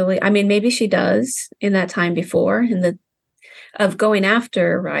potentially, I mean, maybe she does in that time before, of going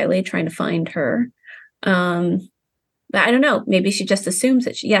after Riley, trying to find her. But I don't know. Maybe she just assumes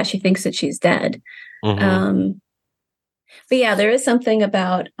that she thinks that she's dead. But yeah, there is something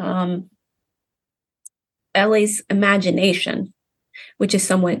about Ellie's imagination, which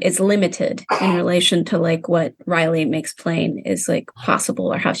is limited in relation to like what Riley makes plain is like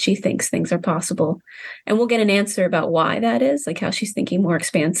possible, or how she thinks things are possible. And we'll get an answer about why that is, like how she's thinking more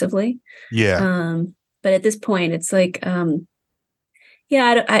expansively. Yeah. But at this point, it's like, I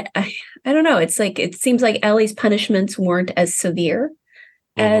don't know. It's like, it seems like Ellie's punishments weren't as severe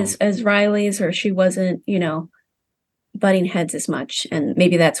as Riley's, or she wasn't, butting heads as much. And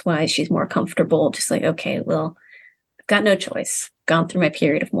maybe that's why she's more comfortable. Just like, okay, well, I've got no choice. Gone through my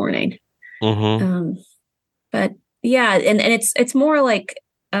period of mourning. But yeah, and it's more like,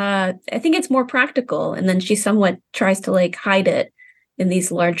 I think it's more practical. And then she somewhat tries to like hide it in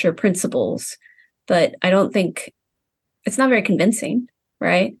these larger principles. But I don't think it's not very convincing,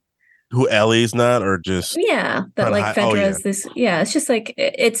 right? Who Ellie's not, or just that like Fedra is this. Yeah, it's just like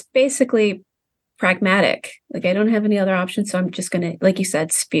it's basically pragmatic. Like I don't have any other options, so I'm just gonna, like you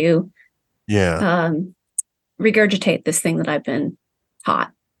said, spew. Regurgitate this thing that I've been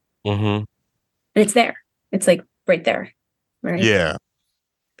taught. And it's there. It's like right there, right? Yeah.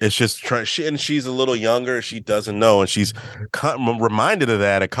 It's just and she's a little younger. She doesn't know, and she's reminded of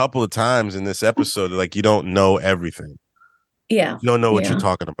that a couple of times in this episode. Like, you don't know everything. Yeah, you don't know what you're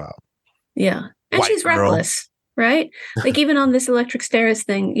talking about. Yeah, and White she's girl. reckless, right? Like even on this electric stairs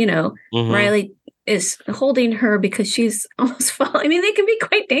thing, Riley is holding her because she's almost falling. I mean, they can be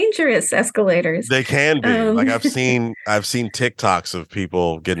quite dangerous escalators. They can be. Like I've seen TikToks of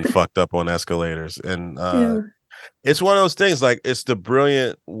people getting fucked up on escalators, and it's one of those things. Like, it's the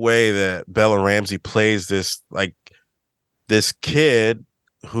brilliant way that Bella Ramsey plays this kid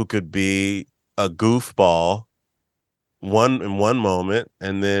who could be a goofball in one moment,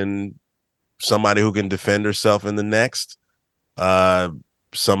 and then somebody who can defend herself in the next.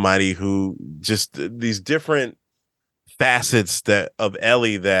 Somebody who just these different facets of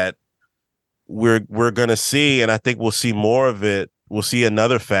Ellie that we're gonna see, and I think we'll see more of it. We'll see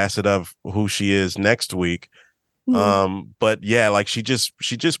another facet of who she is next week. But yeah, like she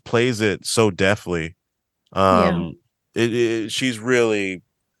just plays it so deftly. She's really,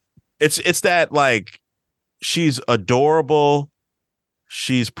 it's that, like, she's adorable,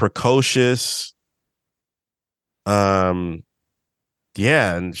 she's precocious.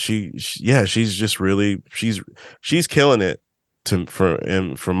 Yeah, and she's just really she's killing it.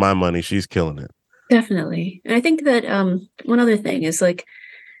 For my money, she's killing it. Definitely. And I think that one other thing is, like,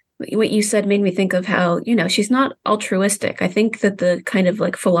 what you said made me think of how, she's not altruistic. I think that the kind of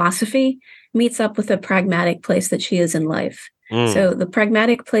like philosophy meets up with the pragmatic place that she is in life. So the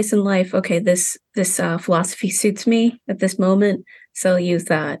pragmatic place in life, okay, this philosophy suits me at this moment, so I'll use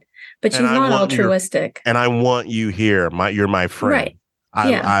that. But she's not altruistic. And I want you here. You're my friend. Right.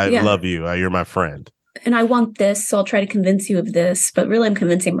 I love you. You're my friend. And I want this, so I'll try to convince you of this. But really, I'm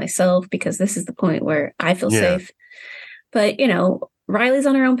convincing myself because this is the point where I feel safe. But, Riley's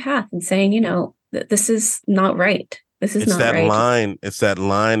on her own path and saying, this is not right. This is not right. It's that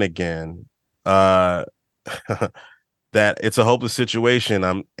line again. That it's a hopeless situation.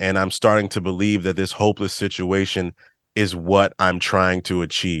 I'm starting to believe that this hopeless situation is what I'm trying to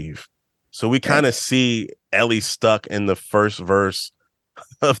achieve. So we kind of see Ellie stuck in the first verse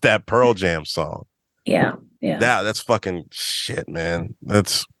of that Pearl Jam song. Yeah. That's fucking shit, man.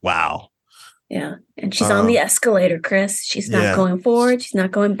 That's wow. Yeah. And she's on the escalator, Chris. She's not going forward. She's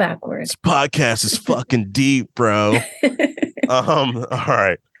not going backward. This podcast is fucking deep, bro. All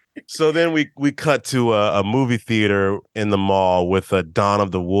right. So then we cut to a movie theater in the mall with a Dawn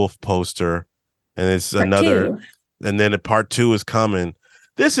of the Wolf poster, and it's Part two. And then part 2 is coming.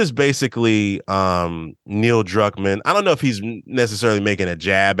 This is basically Neil Druckmann. I don't know if he's necessarily making a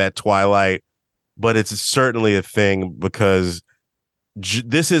jab at Twilight, but it's certainly a thing because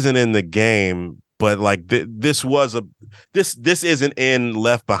this isn't in the game, but like this isn't in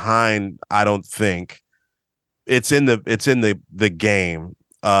Left Behind. I don't think it's in the game,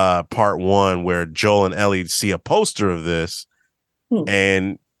 part one, where Joel and Ellie see a poster of this,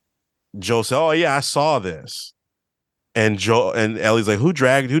 and Joel said, "Oh yeah, I saw this," and Joel and Ellie's like, "Who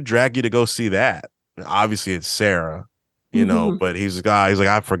dragged you to go see that?" And obviously, it's Sarah, but he's a guy. He's like,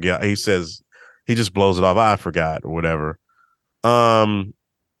 "I forget." He says, he just blows it off. I forgot or whatever. And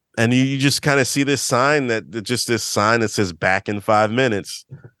you just kind of see this sign this sign that says back in 5 minutes.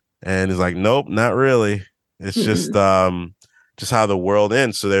 And he's like, nope, not really. It's just how the world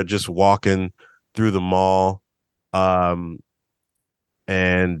ends. So they're just walking through the mall. And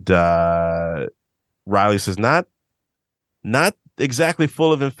Riley says, not exactly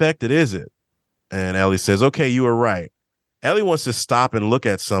full of infected, is it? And Ellie says, okay, you were right. Ellie wants to stop and look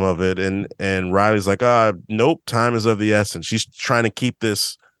at some of it. And Riley's like, nope, time is of the essence. She's trying to keep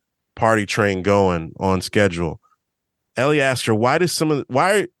this party train going on schedule. Ellie asks her, why do some of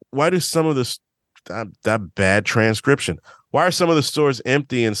the that bad transcription? Why are some of the stores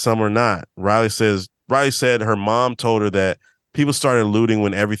empty and some are not? Riley said her mom told her that people started looting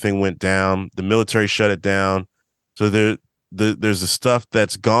when everything went down. The military shut it down. So there's the stuff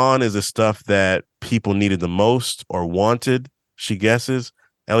that's gone is the stuff that people needed the most or wanted, she guesses.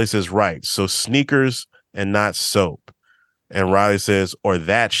 Ellie says, right. So sneakers and not soap. And Riley says, or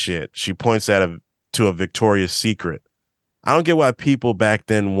that shit. She points to a Victoria's Secret. I don't get why people back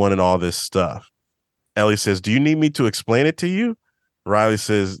then wanted all this stuff. Ellie says, do you need me to explain it to you? Riley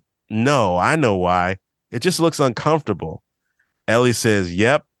says, no, I know why. It just looks uncomfortable. Ellie says,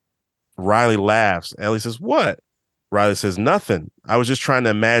 yep. Riley laughs. Ellie says, what? Riley says, nothing. I was just trying to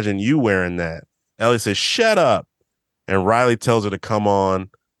imagine you wearing that. Ellie says, shut up. And Riley tells her to come on,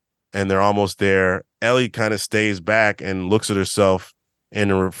 and they're almost there. Ellie kind of stays back and looks at herself in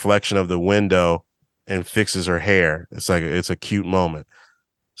the reflection of the window and fixes her hair. It's a cute moment.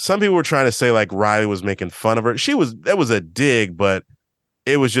 Some people were trying to say like Riley was making fun of her. That was a dig, but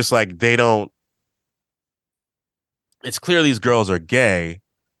it was just like it's clear these girls are gay,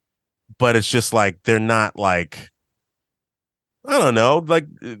 but it's just like they're not like, I don't know, like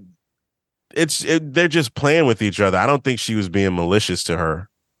they're just playing with each other. I don't think she was being malicious to her.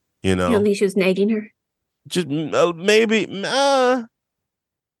 You don't think she was nagging her? Just maybe.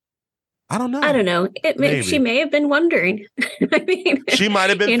 I don't know. I don't know. She may have been wondering. I mean, she might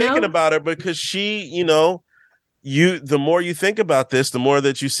have been thinking about it because she, the more you think about this, the more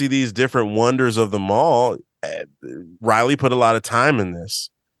that you see these different wonders of the mall. Riley put a lot of time in this.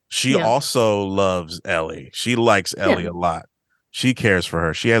 She also loves Ellie. She likes Ellie a lot. She cares for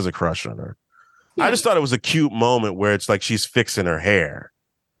her. She has a crush on her. Yeah. I just thought it was a cute moment where it's like she's fixing her hair.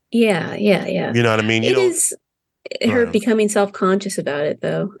 Yeah. You know what I mean? It is her becoming self-conscious about it,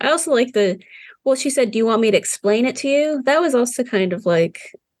 though. I also like she said, do you want me to explain it to you? That was also kind of like,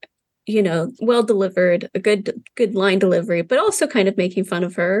 well delivered, a good line delivery, but also kind of making fun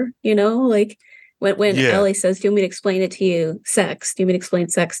of her, like when Ellie says, do you want me to explain it to you? Sex. Do you want me to explain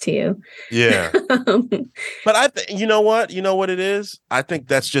sex to you? Yeah. But you know what? You know what it is? I think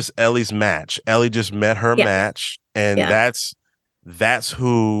that's just Ellie's match. Ellie just met her match, and that's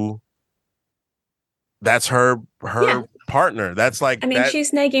her partner. That's like,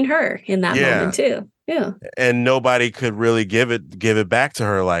 she's nagging her in that moment too. Yeah. And nobody could really give it back to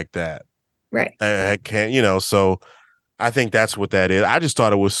her like that. Right. I can't, so I think that's what that is. I just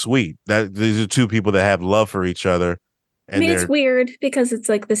thought it was sweet that these are two people that have love for each other. And it's weird because it's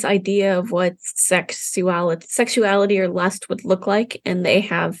like this idea of what sexuality or lust would look like, and they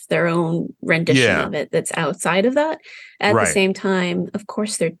have their own rendition of it that's outside of that. At the same time, of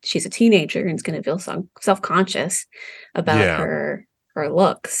course, she's a teenager and is going to feel self-conscious about her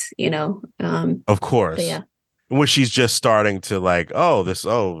looks, Of course. But yeah. When she's just starting to like,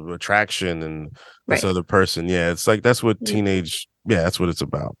 attraction and this other person. Yeah, it's like that's what teenage. Yeah, that's what it's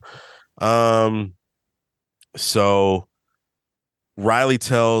about. So Riley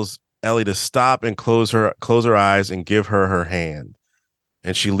tells Ellie to stop and close her eyes and give her hand.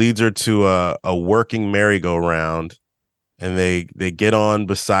 And she leads her to a working merry-go-round, and they get on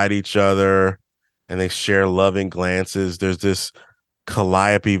beside each other and they share loving glances. There's this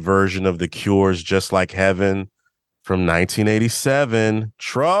Calliope version of The Cure's Just Like Heaven from 1987.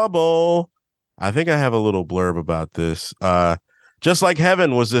 Trouble. I think I have a little blurb about this. Just Like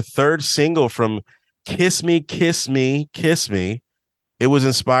Heaven was the third single from Kiss Me, Kiss Me, Kiss Me. It was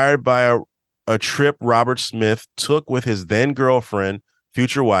inspired by a trip Robert Smith took with his then girlfriend,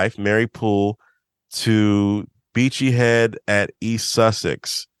 future wife, Mary Poole, to Beachy Head at East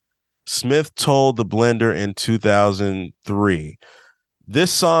Sussex. Smith told the Blender in 2003.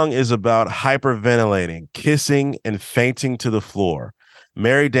 This song is about hyperventilating, kissing, and fainting to the floor.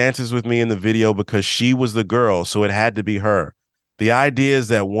 Mary dances with me in the video because she was the girl, so it had to be her. The idea is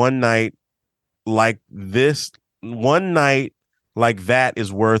that like this, one night like that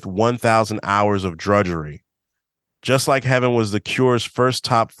is worth 1,000 hours of drudgery. Just like Heaven was the Cure's first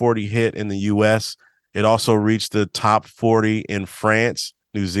top 40 hit in the US, it also reached the top 40 in France,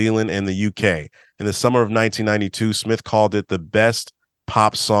 New Zealand, and the UK. In the summer of 1992, Smith called it the best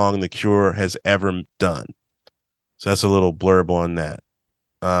pop song the Cure has ever done. So that's a little blurb on that.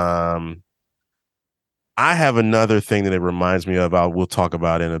 I have another thing that it reminds me of. We'll talk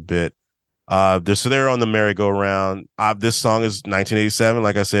about in a bit. So they're on the merry-go-round. This song is 1987.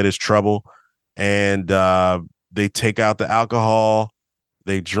 Like I said, it's Trouble, and they take out the alcohol.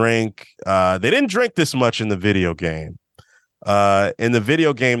 They drink. They didn't drink this much in the video game. In the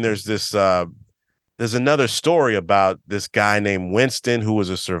video game, there's this. There's another story about this guy named Winston who was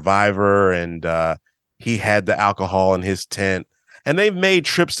a survivor, and he had the alcohol in his tent. And they've made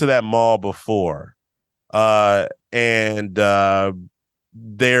trips to that mall before, and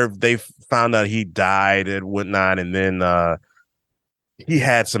they found out he died and whatnot, and then he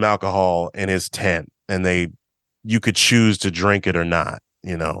had some alcohol in his tent, and you could choose to drink it or not,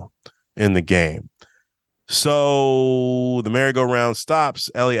 in the game. So the merry-go-round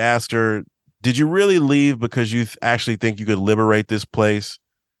stops. Ellie asked her, "Did you really leave because you actually think you could liberate this place?"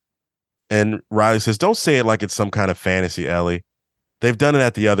 And Riley says, "Don't say it like it's some kind of fantasy, Ellie. They've done it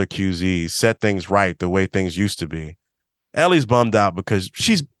at the other QZs, set things right the way things used to be." Ellie's bummed out because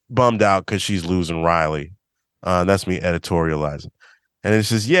she's losing Riley. That's me editorializing. And it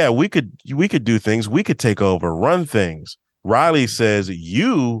says, "Yeah, we could do things. We could take over, run things." Riley says,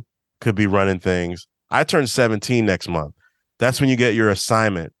 "You could be running things. I turn 17 next month. That's when you get your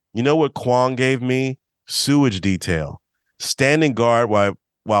assignment. You know what Kwong gave me? Sewage detail. Standing guard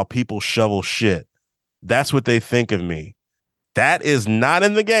while people shovel shit. That's what they think of me. That is not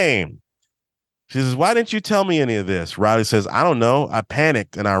in the game." She says, "Why didn't you tell me any of this?" Riley says, "I don't know. I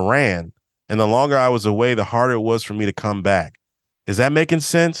panicked and I ran. And the longer I was away, the harder it was for me to come back. Is that making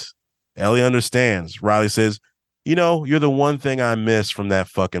sense?" Ellie understands. Riley says, "You're the one thing I miss from that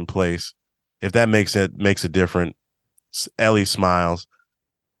fucking place. If that makes a difference." Ellie smiles.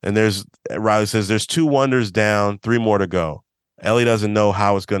 And Riley says, "There's 2 wonders down, 3 more to go." Ellie doesn't know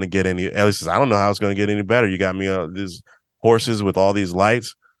how it's going to get any. Ellie says, "I don't know how it's going to get any better. You got me these horses with all these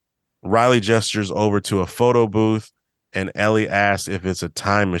lights." Riley gestures over to a photo booth, and Ellie asks if it's a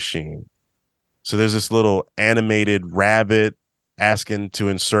time machine. So there's this little animated rabbit asking to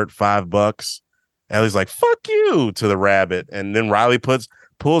insert $5. Ellie's like, "Fuck you" to the rabbit. And then Riley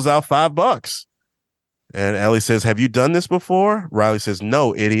pulls out $5. And Ellie says, "Have you done this before?" Riley says,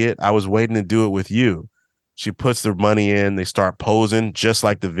 "No, idiot. I was waiting to do it with you." She puts the money in. They start posing just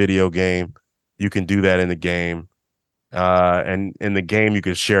like the video game. You can do that in the game. And in the game, you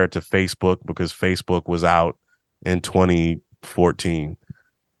could share it to Facebook because Facebook was out in 2014.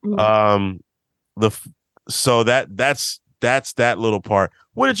 So that's that little part.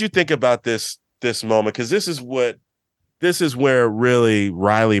 What did you think about this moment? Because this is where really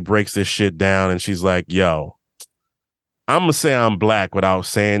Riley breaks this shit down, and she's like, "Yo, I'm gonna say I'm black without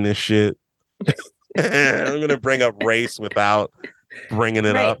saying this shit. I'm gonna bring up race without bringing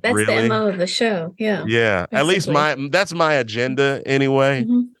it up." That's really, the MO of the show. Yeah. yeah. At least that's my agenda anyway.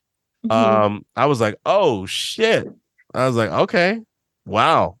 I was like, "Oh shit!" I was like, "Okay,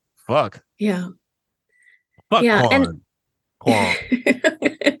 wow, fuck, Yeah. fuck, Yeah, Kwong."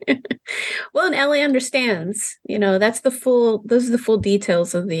 Well, and Ellie understands, those are the full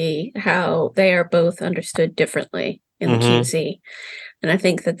details of how they are both understood differently in the QZ. And I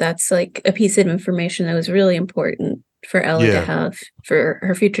think that's like a piece of information that was really important for Ellie to have for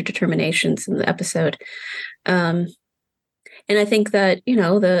her future determinations in the episode. And I think that,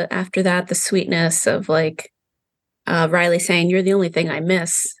 after that, the sweetness of like Riley saying, "You're the only thing I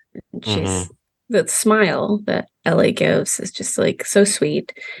miss." And the smile that Ellie gives is just like so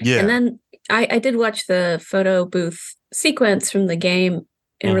sweet. Yeah. And then I did watch the photo booth sequence from the game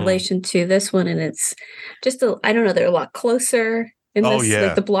in relation to this one, and it's just I don't know, they're a lot closer in this,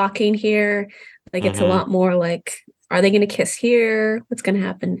 like the blocking here. Like it's a lot more like, are they going to kiss here? What's going to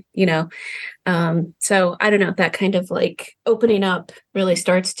happen? So I don't know, that kind of like opening up really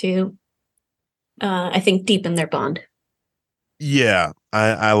starts to, I think, deepen their bond. Yeah,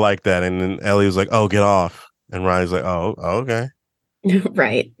 I like that. And then Ellie was like, "Oh, get off." And Riley's like, "Oh, okay."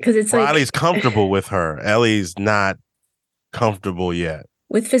 Right. Because it's Riley's comfortable with her. Ellie's not comfortable yet.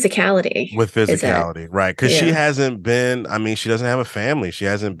 With physicality. Right. Because she hasn't been, she doesn't have a family. She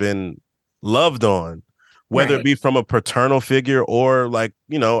hasn't been loved on. whether it be from a paternal figure or like,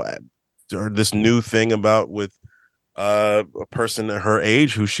 or this new thing about with a person at her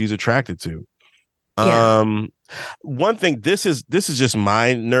age who she's attracted to. Yeah. One thing, this is just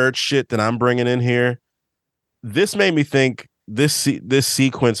my nerd shit that I'm bringing in here. This made me think, this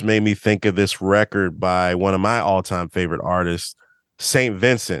sequence made me think of this record by one of my all-time favorite artists, St.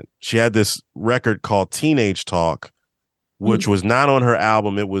 Vincent. She had this record called Teenage Talk, which was not on her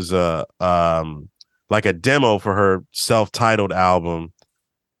album. It was like a demo for her self-titled album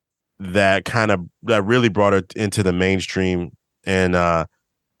that really brought her into the mainstream. And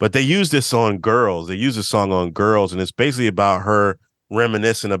but they used this on Girls. They used a song on Girls, and it's basically about her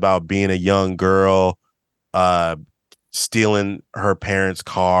reminiscing about being a young girl, stealing her parents'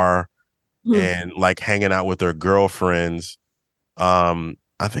 car and like hanging out with her girlfriends. I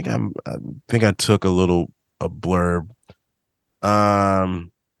think I took a blurb.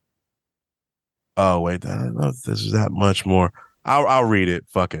 Oh wait, I don't know if this is that much more. I'll read it.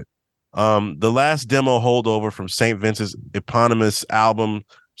 Fuck it. The last demo holdover from St. Vincent's eponymous album's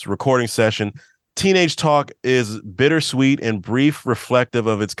recording session, Teenage Talk, is bittersweet and brief, reflective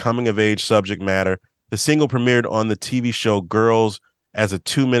of its coming of age subject matter. The single premiered on the TV show Girls as a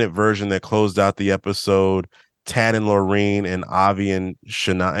 2-minute version that closed out the episode. Tad and Lorene and Avi and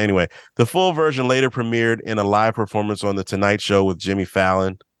Shana. Anyway, the full version later premiered in a live performance on The Tonight Show with Jimmy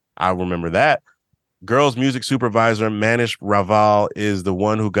Fallon. I remember that. Girls' music supervisor Manish Raval is the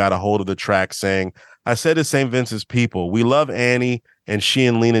one who got a hold of the track, saying, "I said to St. Vincent's people, we love Annie and she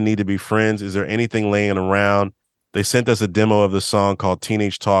and Lena need to be friends. Is there anything laying around?" They sent us a demo of the song called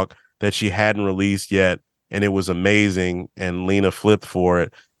Teenage Talk that she hadn't released yet, and it was amazing, and Lena flipped for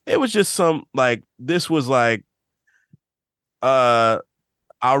it. It was just this was like, I'll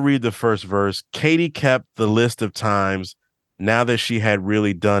read the first verse. Katie kept the list of times now that she had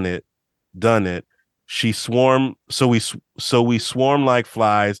really done it. She swarmed, so we swarmed like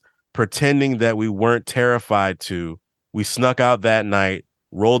flies, pretending that we weren't terrified to. We snuck out that night,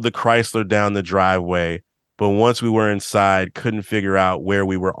 rolled the Chrysler down the driveway, but once we were inside, couldn't figure out where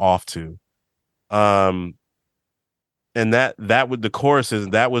we were off to. And that with the choruses,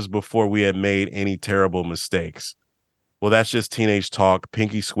 that was before we had made any terrible mistakes. Well, that's just teenage talk.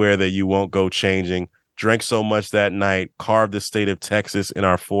 Pinky swear that you won't go changing. Drank so much that night, carved the state of Texas in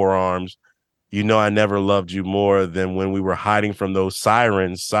our forearms. You know I never loved you more than when we were hiding from those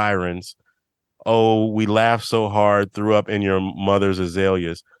sirens. Oh, we laughed so hard, threw up in your mother's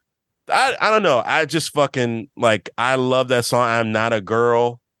azaleas. I don't know. I just fucking I love that song. I'm Not a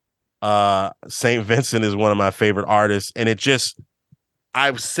Girl. St. Vincent is one of my favorite artists. And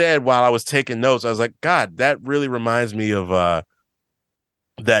I said while I was taking notes, I was like, God, that really reminds me of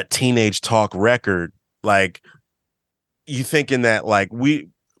that Teenage Talk record. Like, you thinking that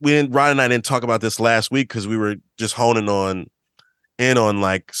Ryan and I didn't talk about this last week because we were just honing in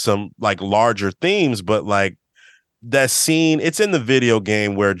on some larger themes, but that scene, it's in the video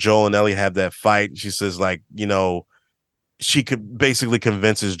game where Joel and Ellie have that fight. She says she could basically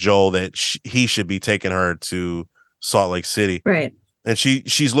convinces Joel that he should be taking her to Salt Lake City. Right. And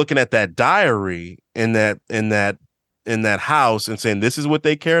she's looking at that diary in that house and saying, this is what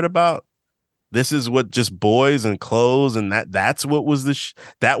they cared about. This is what just boys and clothes, and that's what was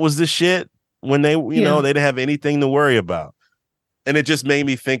that was the shit when they they didn't have anything to worry about. And it just made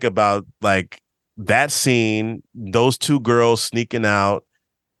me think about that scene, those two girls sneaking out,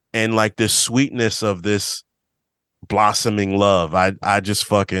 and this sweetness of this blossoming love. I just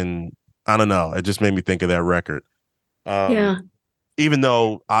fucking, I don't know. It just made me think of that record. Even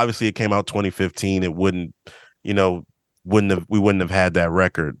though obviously it came out 2015, it we wouldn't have had that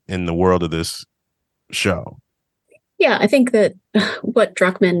record in the world of this show. Yeah, I think that what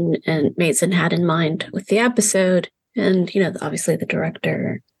Druckmann and Mason had in mind with the episode, and obviously the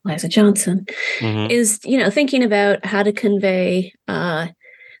director Liza Johnson, is thinking about how to convey the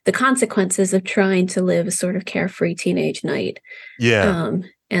consequences of trying to live a sort of carefree teenage night. Yeah,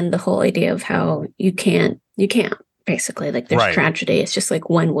 and the whole idea of how you can't. Basically, there's tragedy. It's just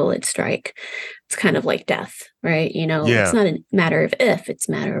when will it strike? It's kind of like death, right? It's not a matter of if, it's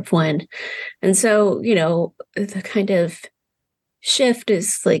a matter of when. And so, the kind of shift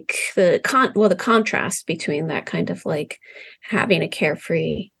is the contrast between that kind of having a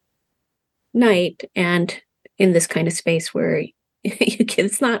carefree night and in this kind of space where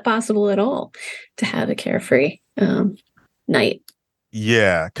it's not possible at all to have a carefree night.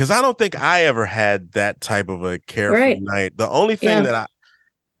 Yeah, because I don't think I ever had that type of a carefree night. The only thing that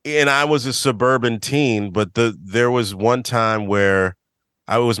I was a suburban teen, but there was one time where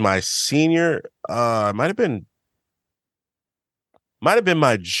I was my senior, might have been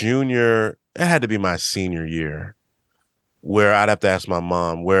my junior it had to be my senior year, where I'd have to ask my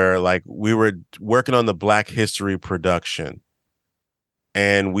mom, where like we were working on the Black History production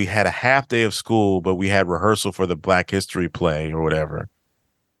and we had a half day of school, but we had rehearsal for the Black History play or whatever.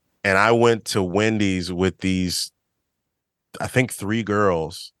 And I went to Wendy's with these, I think 3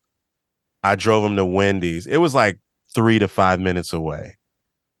 girls. I drove them to Wendy's. It was like 3 to 5 minutes away.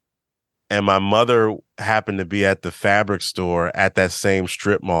 And my mother happened to be at the fabric store at that same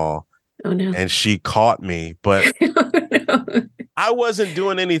strip mall. Oh no. And she caught me, but Oh, no. I wasn't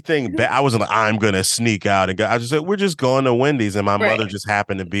doing anything bad. I wasn't like, I'm going to sneak out and go. I just said, we're just going to Wendy's. And my mother just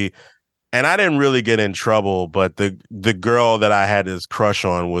happened to be, and I didn't really get in trouble, but the girl that I had this crush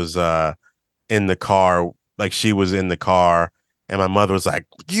on was in the car. Like she was in the car and my mother was like,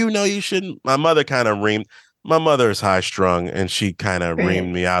 you shouldn't. My mother kind of my mother is high strung and she kind of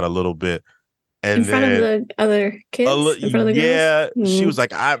reamed me out a little bit. And in front of the other kids? In front of the girls? She was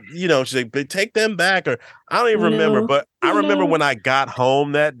like, she's like, but take them back. Or I don't even remember, but I remember when I got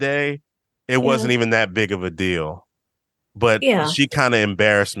home that day, it wasn't even that big of a deal. But she kind of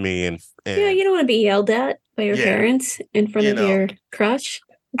embarrassed me. And you don't want to be yelled at by your parents in front of your crush.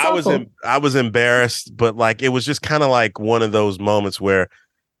 It's awful. I was embarrassed, but like it was just kind of like one of those moments where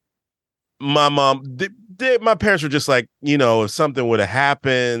my mom, my parents were just like, if something would have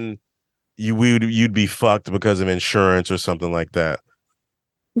happened, you'd be fucked because of insurance or something like that.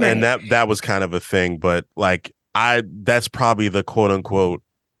 Right. And that was kind of a thing, but like that's probably the quote unquote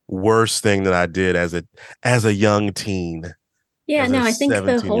worst thing that I did as a young teen. Yeah, no, I think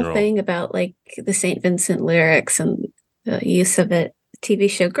the whole thing about like the St. Vincent lyrics and the use of it, TV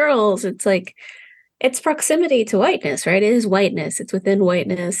show Girls, it's like it's proximity to whiteness, right? It is whiteness. It's within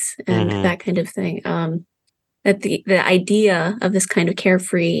whiteness and that kind of thing. That the idea of this kind of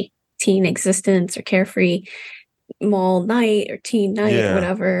carefree teen existence or carefree mall night or teen night or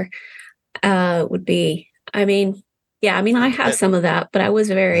whatever would be. I mean, I have some of that, but I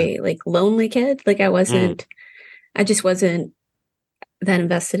was a very like lonely kid. Like I just wasn't that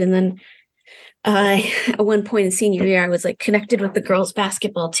invested. And then at one point in senior year, I was like connected with the girls'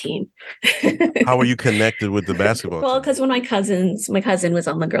 basketball team. How were you connected with the basketball team? Well, because when my cousin was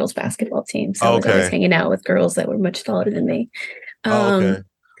on the girls' basketball team. So I was always hanging out with girls that were much taller than me.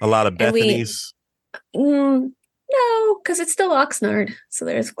 A lot of Bethany's? No, because it's still Oxnard. So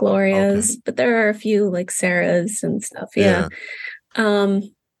there's Gloria's, but there are a few like Sarah's and stuff. Yeah. But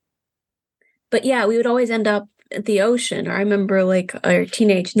yeah, we would always end up at the ocean. Or I remember like our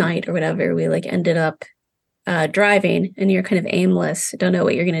teenage night or whatever, we like ended up driving and you're kind of aimless. Don't know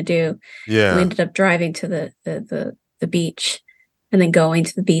what you're going to do. Yeah. We ended up driving to the beach and then going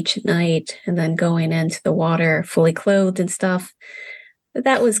to the beach at night and then going into the water fully clothed and stuff.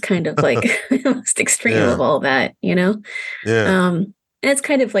 That was kind of like the most extreme of all that, Yeah. And it's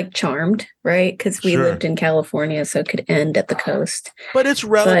kind of like Charmed, right? Because we lived in California, so it could end at the coast. But it's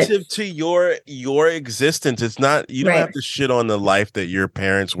relative to your existence. It's not, you don't have to shit on the life that your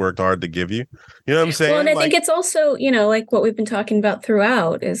parents worked hard to give you. You know what I'm saying? Well, and I think it's also, like what we've been talking about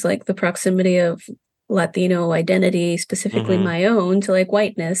throughout is like the proximity of Latino identity, specifically my own, to like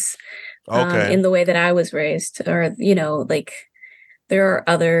whiteness in the way that I was raised. Or, like there are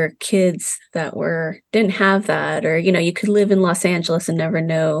other kids that didn't have that, or, you could live in Los Angeles and never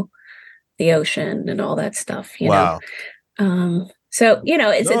know the ocean and all that stuff, wow. So,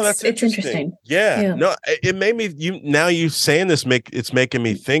 it's interesting. Yeah. No, it made me, now you saying this, it's making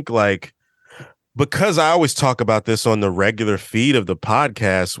me think like, because I always talk about this on the regular feed of the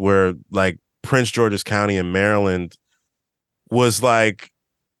podcast where like Prince George's County in Maryland was like,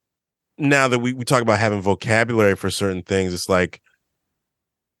 now that we talk about having vocabulary for certain things, it's like,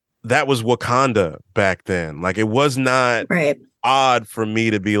 that was Wakanda back then. Like it was not odd for me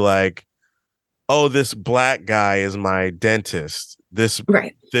to be like, oh, this black guy is my dentist. This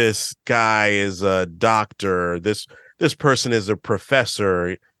guy is a doctor. This person is a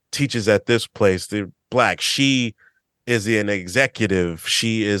professor, teaches at this place. They're black. She is an executive.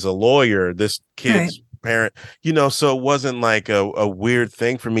 She is a lawyer. This kid's parent, so it wasn't like a weird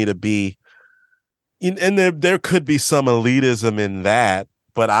thing for me to be. And there could be some elitism in that.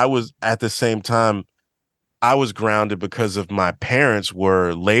 But I was, at the same time, I was grounded because of my parents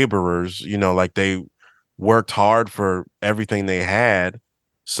were laborers, like they worked hard for everything they had.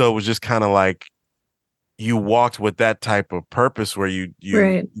 So it was just kind of like you walked with that type of purpose where you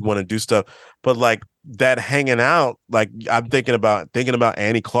want to do stuff. But like that hanging out, like I'm thinking about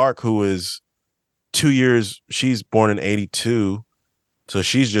Annie Clark, who is 2 years, she's born in 82. So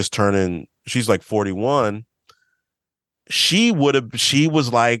she's like 41.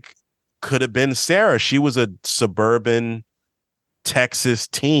 Could have been Sarah. She was a suburban Texas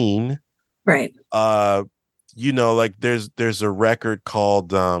teen Right. Like there's a record called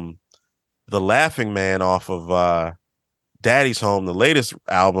The Laughing Man off of Daddy's Home, the latest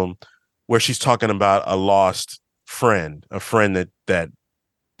album, where she's talking about a lost friend, a friend that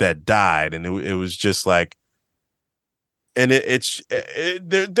died, and it was just like, and there's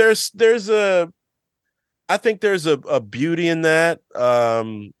a, I think there's a beauty in that.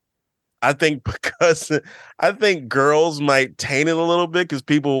 I think because I think girls might taint it a little bit because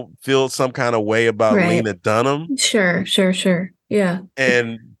people feel some kind of way about Lena Dunham. Sure. Yeah.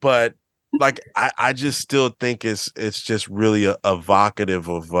 But like I just still think it's just really evocative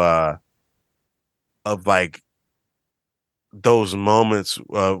of like those moments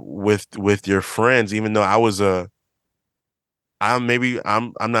with your friends, even though I'm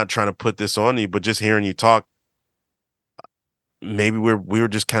not trying to put this on you, but just hearing you talk, maybe we were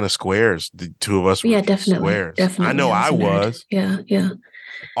just kind of squares. The two of us were squares. Definitely. I know I was. Yeah.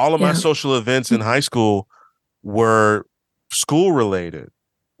 All of my social events in high school were school related.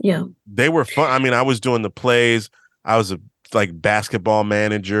 Yeah. They were fun. I mean, I was doing the plays. I was a basketball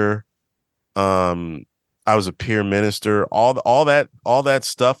manager. I was a peer minister. All that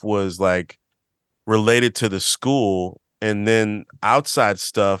stuff was like related to the school, and then outside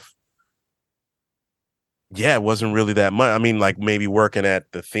stuff, yeah, it wasn't really that much. I mean, like maybe working at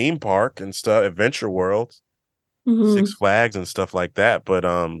the theme park and stuff, Adventure World, Six Flags and stuff like that. But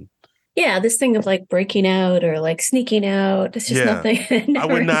yeah, this thing of like breaking out or like sneaking out, it's just nothing. I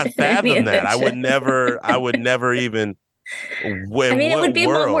would not fathom that. I would never even. I mean, it would be a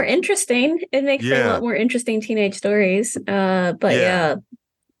lot more interesting. It makes for a lot more interesting teenage stories. But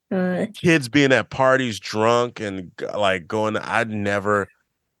kids being at parties drunk and like going, I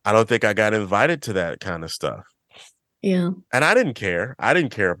don't think I got invited to that kind of stuff. Yeah. And I didn't care. I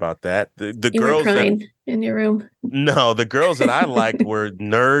didn't care about that. The you girls were crying in your room. No, the girls that I liked were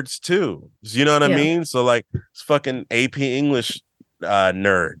nerds too. You know what I mean? So like it's fucking AP English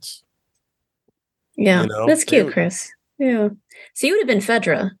nerds. Yeah. That's cute, Chris. Yeah. So you would have been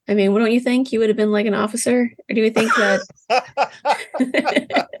Fedra. I mean, don't you think you would have been like an officer? Or do you think that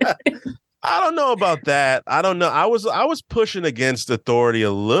I don't know about that. I don't know. I was pushing against authority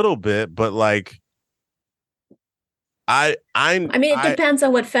a little bit, but like I mean, it depends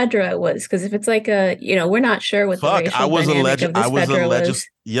on what Fedra it was, because if it's like we're not sure what the racial I was dynamic of this Fedra was.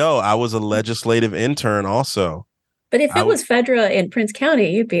 I was a legislative intern also. But if it was Fedra in Prince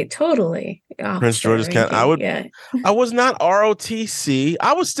County, you'd be totally Prince George's County. I would. Yeah. I was not ROTC.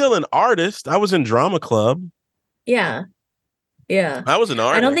 I was still an artist. I was in drama club. Yeah. Yeah. I was an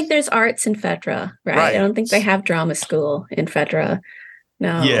artist. I don't think there's arts in Fedra, right? I don't think they have drama school in Fedra.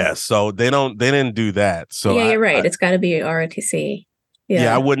 No. Yeah. So they didn't do that. So yeah, you're right. It's got to be ROTC.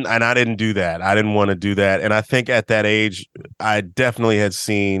 Yeah, I wouldn't, and I didn't do that. I didn't want to do that. And I think at that age, I definitely had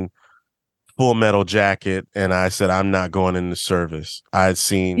seen Full Metal Jacket, and I said, I'm not going into service. I had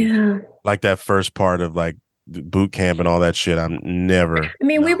seen like that first part of like boot camp and all that shit. I'm never. I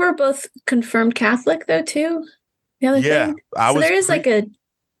mean, we were both confirmed Catholic though, too. The other thing. There is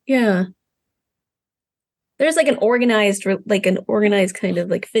there's like an organized kind of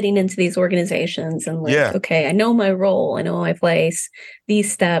like fitting into these organizations and like, okay, I know my role, I know my place,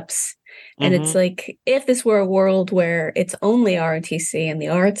 these steps. And it's like, if this were a world where it's only ROTC and the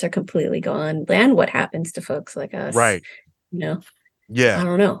arts are completely gone, then what happens to folks like us? Right. Yeah. I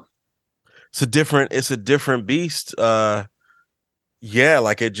don't know. It's a different beast. Like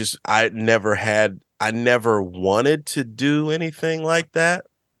I never wanted to do anything like that.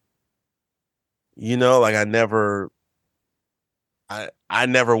 Like I never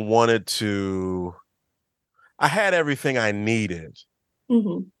wanted to. I had everything I needed.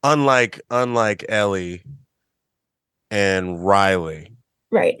 Mm-hmm. Unlike Ellie and Riley.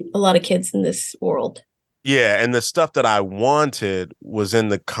 Right. A lot of kids in this world. Yeah. And the stuff that I wanted was in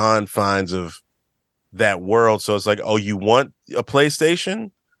the confines of that world. So it's like, oh, you want a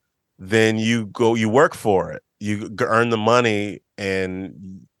PlayStation? Then you work for it. You earn the money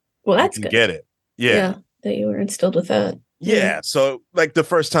and that's you good. Get it. Yeah. That you were instilled with that. Yeah. So like the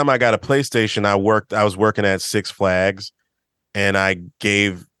first time I got a PlayStation, I was working at Six Flags. And I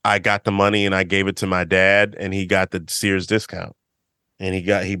got the money and I gave it to my dad, and he got the Sears discount, and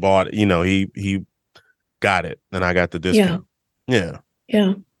he bought, he got it, and I got the discount. Yeah.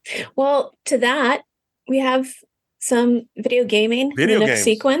 Well, to that, we have some video gaming in the next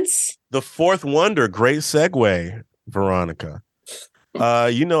sequence. The Fourth Wonder, great segue, Veronica.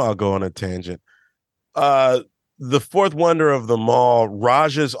 I'll go on a tangent. The Fourth Wonder of them all,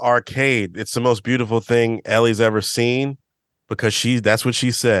 Raja's Arcade. It's the most beautiful thing Ellie's ever seen. Because that's what she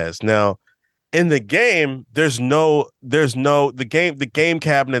says. Now, In the game, the game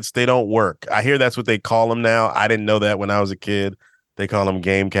cabinets, they don't work. I hear that's what they call them now. I didn't know that when I was a kid. They call them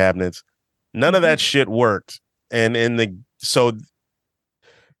game cabinets. None of that shit worked. And so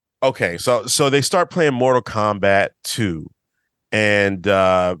they start playing Mortal Kombat 2. And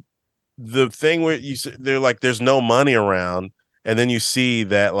the thing where they're like, there's no money around, and then you see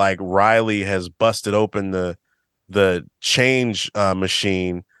that like Riley has busted open the change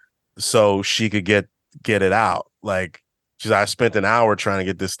machine so she could get it out. Like I spent an hour trying to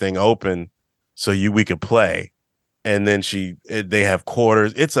get this thing open so we could play. And then they have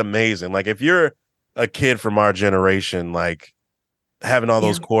quarters. It's amazing. Like if you're a kid from our generation, like having all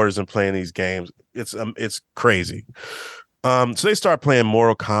those quarters and playing these games, it's crazy. So they start playing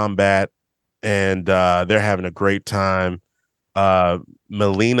Mortal Kombat, and they're having a great time.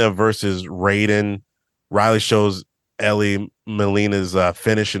 Melina versus Raiden. Riley shows Ellie Melina's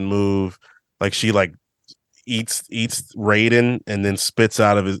finishing move. Like she like eats Raiden and then spits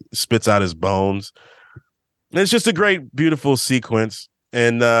out his bones. And it's just a great, beautiful sequence.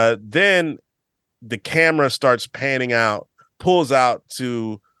 And then the camera starts panning out, pulls out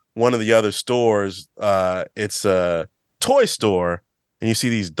to one of the other stores. It's a toy store, and you see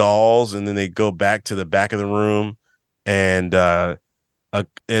these dolls, and then they go back to the back of the room, and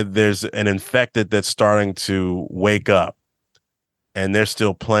there's an infected that's starting to wake up, and they're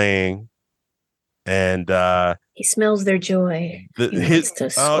still playing, and he smells their joy.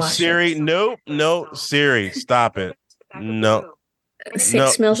 Siri, nope, Siri, stop it. No,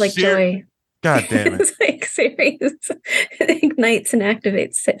 smells like Siri, joy. God damn it. It's like Siri ignites and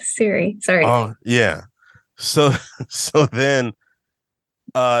activates Siri. Sorry. Oh yeah. So then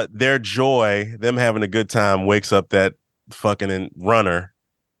their joy, them having a good time, wakes up that fucking runner.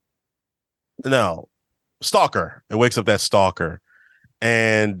 No, stalker. It wakes up that stalker.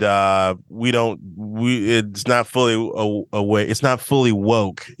 And it's not fully awake. It's not fully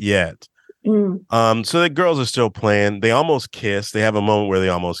woke yet. So the girls are still playing. They almost kiss. They have a moment where they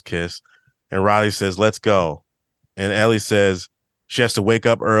almost kiss. And Riley says, "Let's go." And Ellie says she has to wake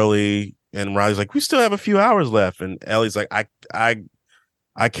up early. And Riley's like, "We still have a few hours left." And Ellie's like, I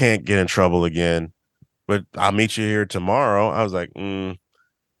can't get in trouble again, but I'll meet you here tomorrow. I was like,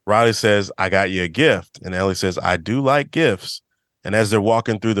 Riley says, "I got you a gift." And Ellie says, "I do like gifts." And as they're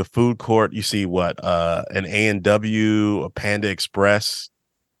walking through the food court, you see an A&W, a Panda Express,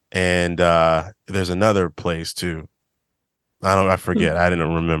 and there's another place too. I forget. I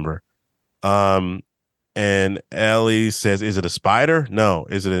didn't remember. And Ellie says, "Is it a spider? No.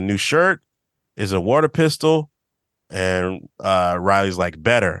 Is it a new shirt? Is it a water pistol?" And Riley's like,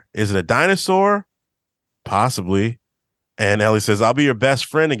 "Better. Is it a dinosaur? Possibly." And Ellie says, "I'll be your best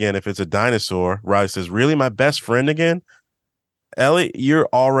friend again if it's a dinosaur." Riley says, "Really? My best friend again?" "Ellie, you're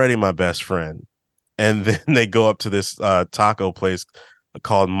already my best friend." And then they go up to this taco place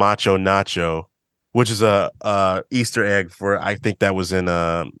called Macho Nacho, which is a Easter egg for, I think that was in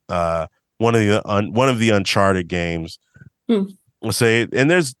one of the Uncharted games. We'll say,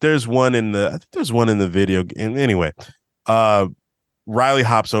 and there's one in the, I think there's one in the video game. Anyway, Riley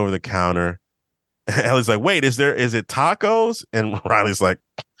hops over the counter. Ellie's like, "Wait, is it tacos?" And Riley's like,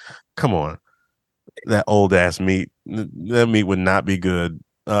 "Come on, that old ass meat. That meat would not be good."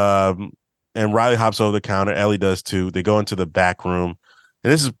 And Riley hops over the counter. Ellie does too. They go into the back room,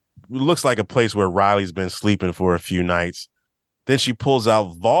 and looks like a place where Riley's been sleeping for a few nights. Then she pulls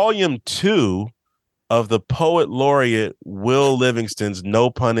out volume 2 of the poet laureate Will Livingston's, no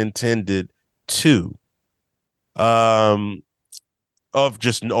pun intended, 2.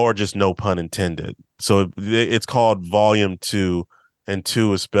 Just no pun intended. So it's called volume 2, and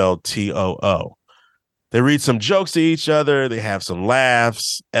 2 is spelled TOO. They read some jokes to each other. They have some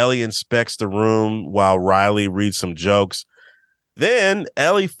laughs. Ellie inspects the room while Riley reads some jokes. Then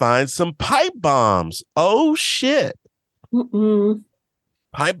Ellie finds some pipe bombs. Oh shit.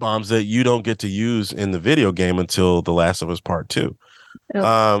 Pipe bombs that you don't get to use in the video game until The Last of Us Part 2.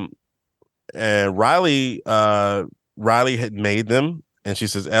 Oh. And Riley had made them, and she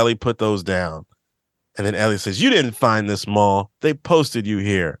says, "Ellie, put those down." And then Ellie says, "You didn't find this mall. They posted you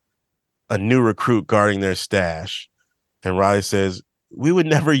here. A new recruit guarding their stash." And Riley says, "We would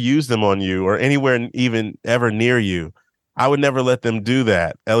never use them on you or anywhere even ever near you. I would never let them do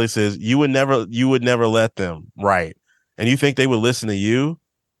that." Ellie says, you would never let them. Right. And you think they would listen to you?"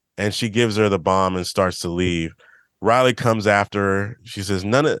 And she gives her the bomb and starts to leave. Riley comes after her. She says,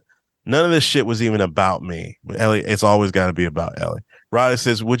 none of this shit was even about me. Ellie, it's always got to be about Ellie. Riley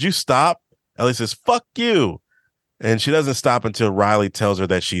says, "Would you stop?" Ellie says, "Fuck you." And she doesn't stop until Riley tells her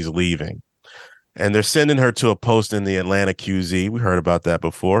that she's leaving. And they're sending her to a post in the Atlanta QZ. We heard about that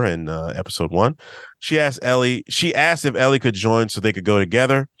before in episode 1. She asked if Ellie could join so they could go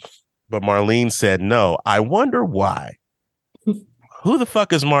together, but Marlene said no. I wonder why. Who the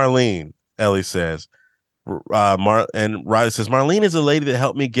fuck is Marlene? Ellie says. And Riley says, Marlene is a lady that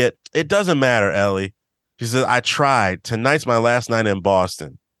helped me get. It doesn't matter, Ellie. She says, I tried. Tonight's my last night in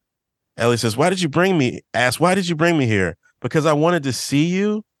Boston. Ellie says, why did you bring me here? Because I wanted to see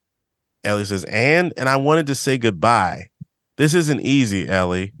you. Ellie says, and I wanted to say goodbye. This isn't easy,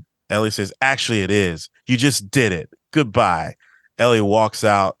 Ellie. Ellie says, actually, it is. You just did it. Goodbye. Ellie walks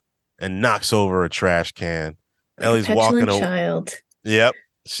out and knocks over a trash can. Like Ellie's a petulant walking. child. Yep.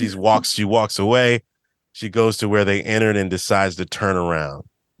 She walks away. She goes to where they entered and decides to turn around.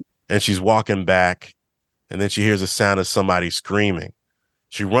 And she's walking back. And then she hears a sound of somebody screaming.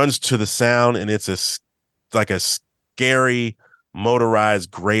 She runs to the sound, and it's like a scary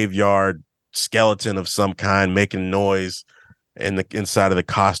motorized graveyard skeleton of some kind making noise in the inside of the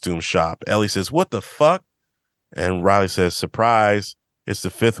costume shop. Ellie says, what the fuck? And Riley says, surprise, it's the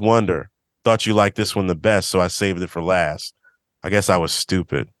fifth wonder. Thought you liked this one the best, so I saved it for last. I guess I was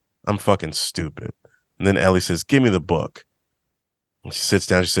stupid. I'm fucking stupid. And then Ellie says, give me the book. And she sits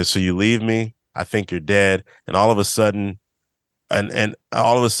down. She says, so you leave me? I think you're dead. And all of a sudden,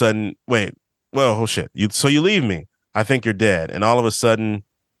 wait, well, oh shit. So you leave me? I think you're dead. And all of a sudden,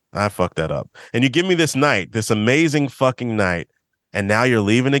 I fucked that up. And you give me this night, this amazing fucking night. And now you're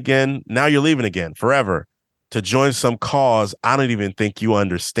leaving again. Now you're leaving again forever to join some cause I don't even think you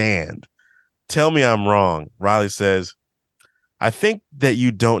understand. Tell me I'm wrong. Riley says, I think that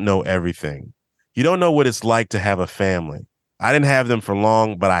you don't know everything. You don't know what it's like to have a family. I didn't have them for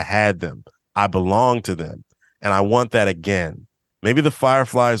long, but I had them. I belong to them. And I want that again. Maybe the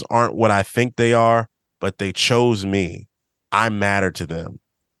Fireflies aren't what I think they are, but they chose me. I matter to them.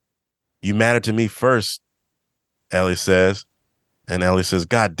 You matter to me first, Ellie says. And Ellie says,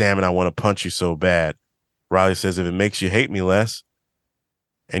 God damn it, I want to punch you so bad. Riley says, if it makes you hate me less.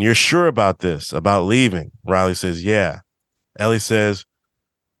 And you're sure about this, about leaving? Riley says, yeah. Ellie says,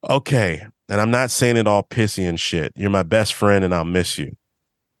 okay. And I'm not saying it all pissy and shit. You're my best friend and I'll miss you.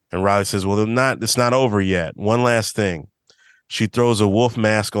 And Riley says, well, it's not over yet. One last thing. She throws a wolf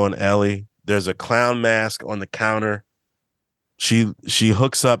mask on Ellie. There's a clown mask on the counter. She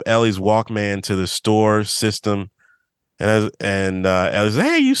hooks up Ellie's Walkman to the store system. And Ellie says,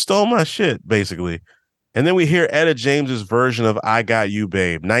 hey, you stole my shit, basically. And then we hear Etta James's version of I Got You,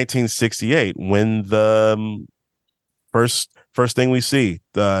 Babe, 1968, when the first thing we see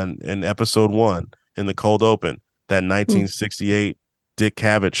in episode 1 in the cold open, that 1968 Dick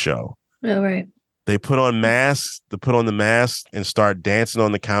Cavett show. Oh, right. They put on the mask and start dancing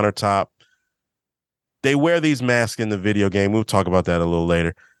on the countertop. They wear these masks in the video game. We'll talk about that a little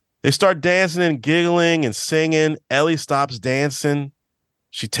later. They start dancing and giggling and singing. Ellie stops dancing.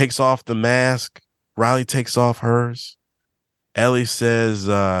 She takes off the mask. Riley takes off hers. Ellie says,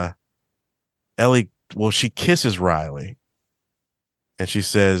 she kisses Riley. And she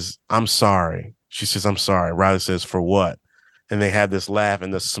says, I'm sorry. She says, I'm sorry. Riley says, for what? And they have this laugh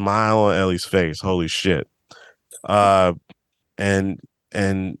and the smile on Ellie's face. Holy shit. And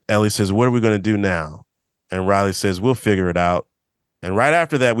Ellie says, what are we going to do now? And Riley says, we'll figure it out. And right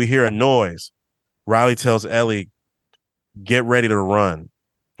after that, we hear a noise. Riley tells Ellie, get ready to run.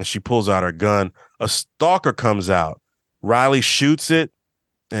 And she pulls out her gun. A stalker comes out. Riley shoots it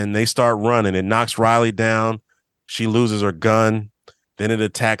and they start running. It knocks Riley down. She loses her gun. Then it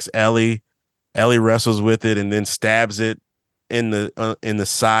attacks Ellie. Ellie wrestles with it and then stabs it in the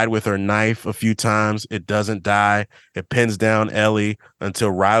side with her knife a few times. It doesn't die. It pins down Ellie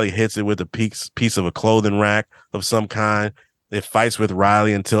until Riley hits it with a piece of a clothing rack of some kind. It fights with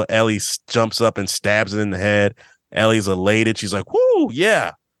Riley until Ellie jumps up and stabs it in the head. Ellie's elated. She's like, whoo,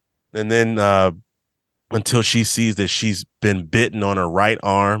 yeah. And then until she sees that she's been bitten on her right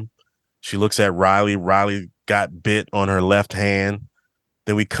arm. She looks at Riley. Riley got bit on her left hand.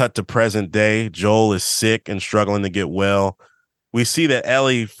 Then we cut to present day. Joel is sick and struggling to get well. We see that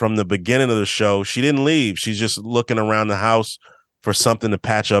Ellie, from the beginning of the show, she didn't leave. She's just looking around the house for something to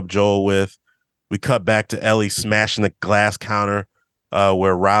patch up Joel with. We cut back to Ellie smashing the glass counter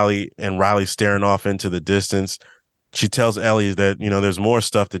where Riley's staring off into the distance. She tells Ellie that, there's more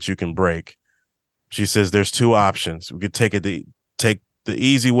stuff that you can break. She says there's two options. We could take the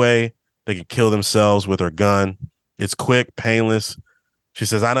easy way. They could kill themselves with her gun. It's quick, painless. She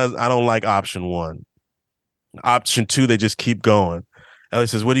says, I don't like option 1. Option 2, they just keep going. Ellie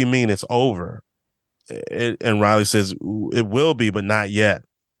says, what do you mean it's over? And Riley says, it will be, but not yet.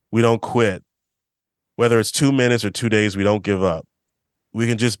 We don't quit. Whether it's 2 minutes or 2 days, we don't give up. we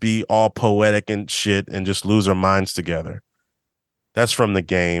can just be all poetic and shit and just lose our minds together. That's from the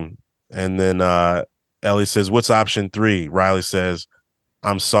game. And then Ellie says, what's option 3? Riley says,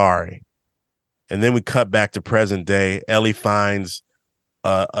 I'm sorry. And then we cut back to present day. Ellie finds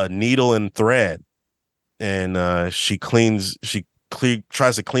a needle and thread, and she tries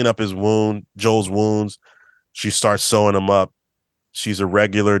to clean up Joel's wounds. She starts sewing them up. She's a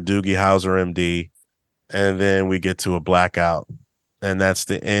regular Doogie Howser, MD. And then we get to a blackout. And that's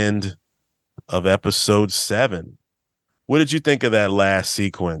the end of episode 7. What did you think of that last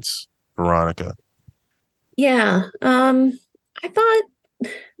sequence, Veronica? Yeah. I thought,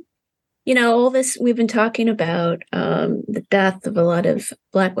 all this we've been talking about, the death of a lot of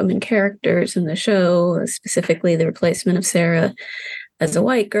Black women characters in the show, specifically the replacement of Sarah as a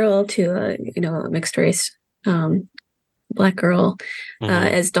white girl to a mixed race Black girl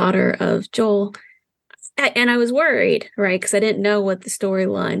as daughter of Joel. And I was worried, right? Because I didn't know what the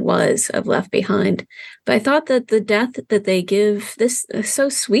storyline was of Left Behind. But I thought that the death that they give this is so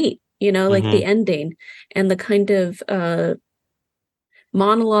sweet, like the ending and the kind of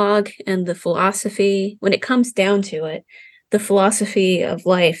monologue and the philosophy. When it comes down to it, the philosophy of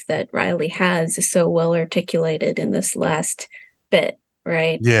life that Riley has is so well articulated in this last bit,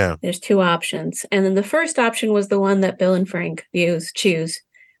 right? Yeah. There's 2 options. And then the first option was the one that Bill and Frank choose,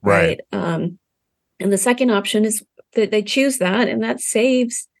 right? And the second option is that they choose that, and that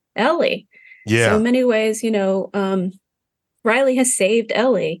saves Ellie. Yeah. So in many ways, Riley has saved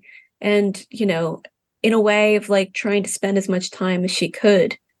Ellie, and, in a way of like trying to spend as much time as she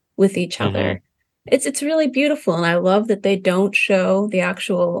could with each other. It's really beautiful, and I love that they don't show the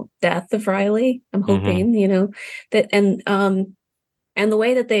actual death of Riley. I'm hoping, that and the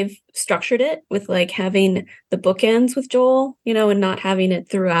way that they've structured it with like having the bookends with Joel, and not having it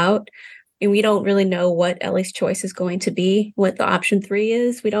throughout. And we don't really know what Ellie's choice is going to be, what the option 3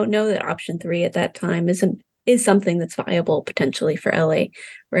 is. We don't know that option 3 at that time is something that's viable potentially for Ellie,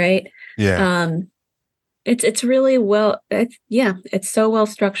 right? Yeah. It's really it's so well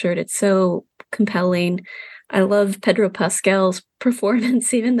structured. It's so compelling. I love Pedro Pascal's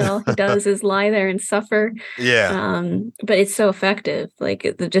performance, even though all he does is lie there and suffer. Yeah. But it's so effective. Like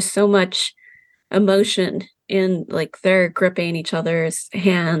there's just so much emotion in like they're gripping each other's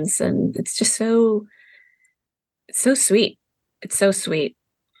hands, and it's just so sweet. It's so sweet.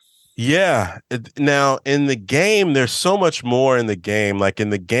 Yeah. Now in the game, there's so much more in the game. Like in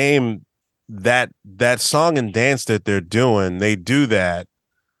the game, that song and dance that they're doing, they do that.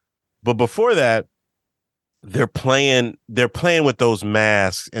 But before that, they're playing with those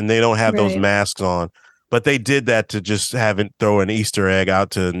masks, and they don't have those masks on. But they did that to just throw an Easter egg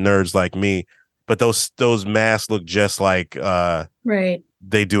out to nerds like me. But those masks look just like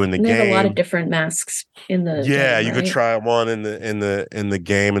they do in the game. They have a lot of different masks in the game, you could try one in the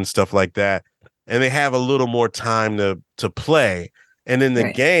game and stuff like that. And they have a little more time to play. And in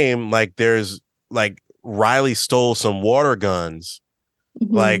the game, like there's like Riley stole some water guns.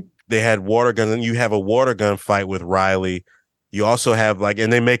 Like they had water guns, and you have a water gun fight with Riley. You also have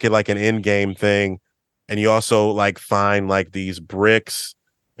and they make it like an in-game thing. And you also like find like these bricks,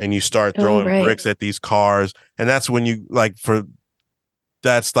 and you start throwing bricks at these cars. And that's when you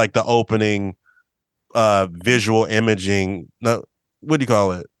that's like the opening visual imaging. No, what do you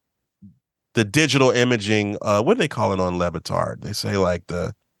call it? The digital imaging. What do they call it on Levitard? They say like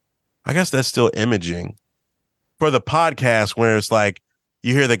I guess that's still imaging for the podcast, where it's like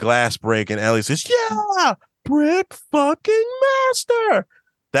you hear the glass break and Ellie says, yeah, brick fucking master.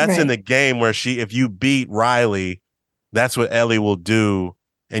 That's in the game where if you beat Riley, that's what Ellie will do.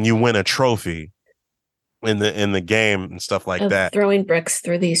 And you win a trophy in the game and stuff like that. Throwing bricks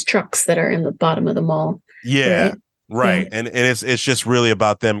through these trucks that are in the bottom of the mall. Yeah, right. And it's just really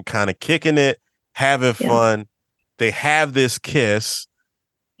about them kind of kicking it, having fun. They have this kiss,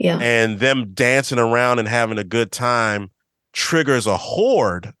 and them dancing around and having a good time triggers a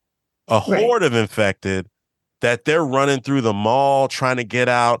horde of infected that they're running through the mall trying to get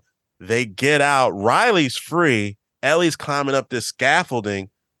out. They get out. Riley's free. Ellie's climbing up this scaffolding.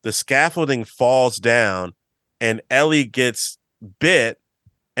 The scaffolding falls down, and Ellie gets bit,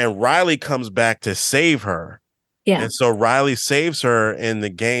 and Riley comes back to save her. Yeah. And so Riley saves her in the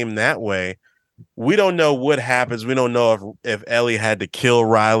game that way. We don't know what happens. We don't know if Ellie had to kill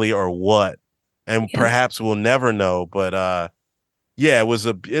Riley or what. And perhaps we'll never know. But it was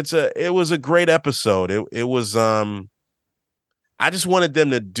a great episode. It was I just wanted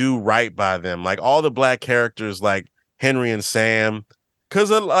them to do right by them. Like all the Black characters like Henry and Sam. Because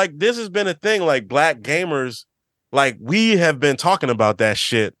like this has been a thing, like Black gamers, like we have been talking about that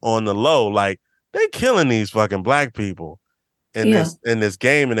shit on the low. Like they killing these fucking Black people, Yeah. in this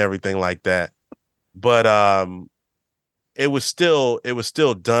game and everything like that. But it was still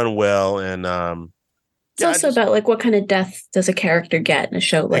done well, and It's also about like what kind of death does a character get in a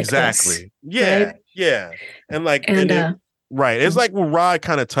show like exactly. this? Yeah, right? yeah, and like And right. It's like when Rod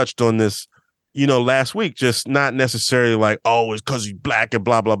kind of touched on this, last week, just not necessarily like, oh, it's because he's black and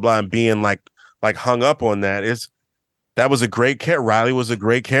blah blah blah, and being like hung up on that. That was a great character. Riley was a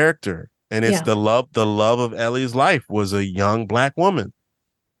great character, and it's yeah, the love of Ellie's life was a young black woman.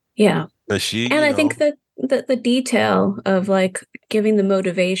 yeah. But she, And I think that the detail of like giving the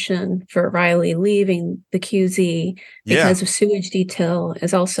motivation for Riley leaving the QZ because of sewage detail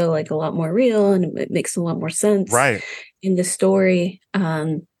is also like a lot more real, and it makes a lot more sense right. in the story.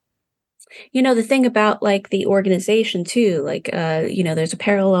 The thing about like the organization too, like there's a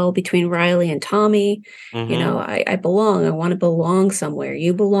parallel between Riley and Tommy. Mm-hmm. I belong. I want to belong somewhere.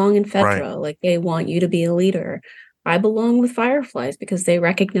 You belong in Fedra. Right. Like they want you to be a leader. I belong with Fireflies because they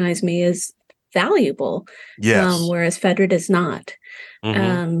recognize me as valuable. Yes. Whereas Fedra does not.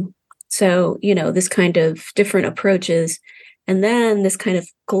 Mm-hmm. So, this kind of different approaches, and then this kind of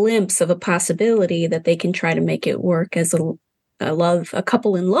glimpse of a possibility that they can try to make it work as a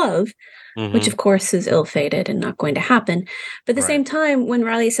couple in love, Mm-hmm. which of course is ill-fated and not going to happen. But at the same time, when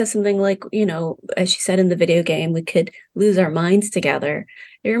Riley says something like, as she said in the video game, we could lose our minds together.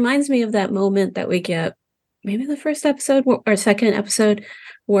 It reminds me of that moment that we get maybe the first episode or second episode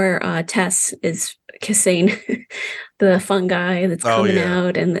where Tess is kissing the fungi that's coming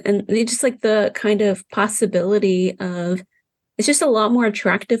out, and it's just like the kind of possibility of, it's just a lot more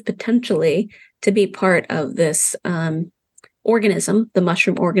attractive potentially to be part of this organism, the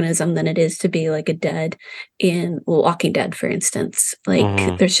mushroom organism, than it is to be like a dead in Walking Dead, for instance.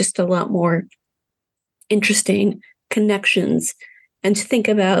 Like there's just a lot more interesting connections, and to think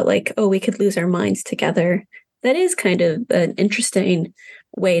about like, oh, we could lose our minds together. That is kind of an interesting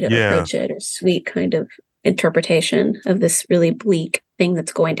way to approach it, a sweet kind of interpretation of this really bleak thing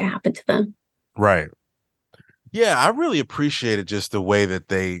that's going to happen to them. Right. Yeah, I really appreciated just the way that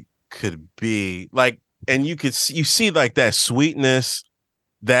they could be like, and you see like that sweetness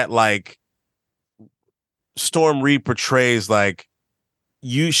that like Storm Reed portrays. Like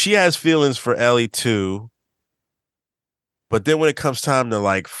she has feelings for Ellie too, but then when it comes time to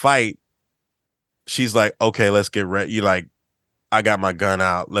like fight, she's like, okay, let's get ready. You like, I got my gun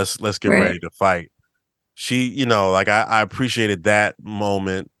out. Let's get ready to fight. She, like I appreciated that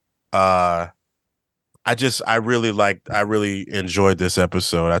moment. I really enjoyed this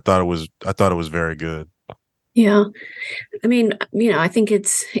episode. I thought it was very good. Yeah. I mean, I think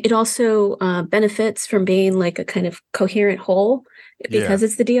it also benefits from being like a kind of coherent whole because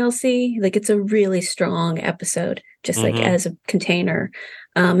it's the DLC. Like it's a really strong episode, just like as a container.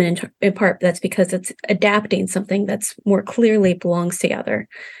 And in part, that's because it's adapting something that's more clearly belongs together,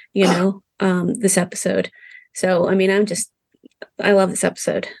 this episode. So, I mean, I love this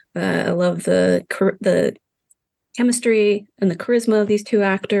episode. I love the chemistry and the charisma of these two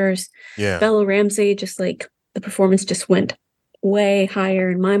actors. Yeah. Bella Ramsey, just like the performance just went way higher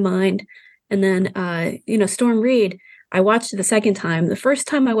in my mind. And then, Storm Reed, I watched it the second time. The first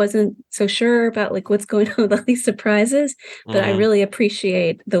time I wasn't so sure about like what's going on with all these surprises, but I really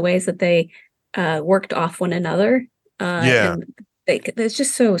appreciate the ways that they worked off one another. And it's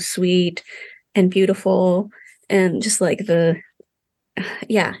just so sweet and beautiful, and just like I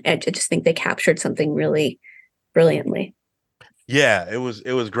just think they captured something really brilliantly. Yeah, it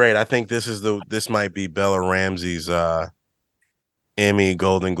was great. I think this might be Bella Ramsey's Emmy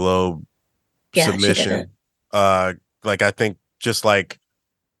Golden Globe submission. Like I think just like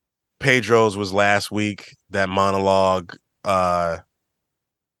Pedro's was last week, that monologue. I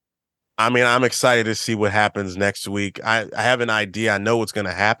mean, I'm excited to see what happens next week. I have an idea. I know what's going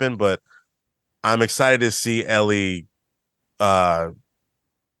to happen, but I'm excited to see Ellie grow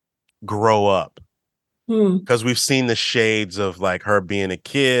up, because we've seen the shades of like her being a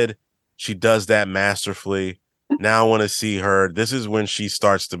kid. She does that masterfully. Now I want to see her. This is when she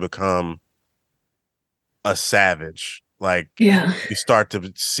starts to become a savage. Like you start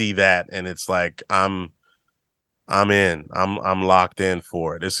to see that, and it's like I'm locked in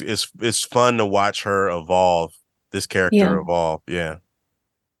for it. It's fun to watch her evolve, this character evolve. Yeah.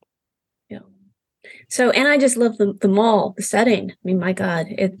 So, and I just love the mall, the setting. I mean, my God,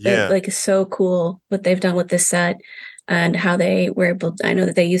 it like is so cool what they've done with this set, and how they were able. I know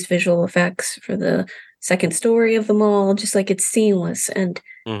that they used visual effects for the second story of the mall, just like it's seamless. And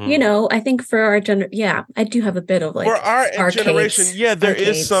I think for our I do have a bit of like for our generation. Yeah, there is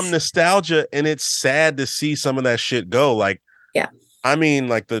arcades. some nostalgia, and it's sad to see some of that shit go. Like, I mean,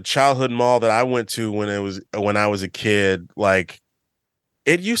 like the childhood mall that I went to when I was a kid, like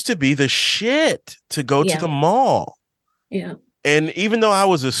it used to be the shit to go to Yeah. the mall. Yeah. And even though I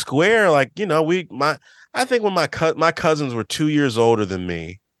was a square, like, you know, I think when my cousins were 2 years older than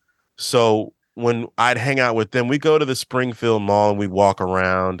me. So when I'd hang out with them, we go to the Springfield Mall and we walk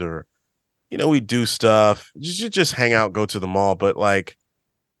around, or, you know, we do stuff, just hang out, go to the mall. But like,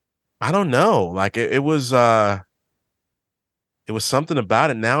 I don't know, like it was something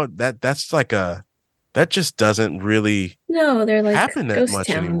about it. Now that's like that just doesn't really No, they're like happen that ghost much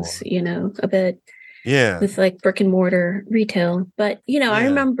towns, anymore. A bit Yeah. with like brick and mortar retail. But I Yeah.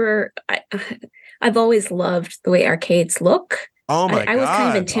 remember I've always loved the way arcades look. Oh my I was kind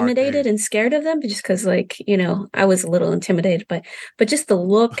of God. intimidated Arcade. and scared of them just because, like, I was a little intimidated by, but just the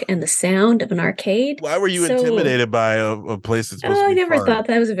look and the sound of an arcade. Why were you So, intimidated by a place that's supposed oh, to I be never fun? thought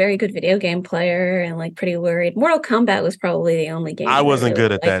that I was a very good video game player and like pretty worried. Mortal Kombat was probably the only game I that I wasn't really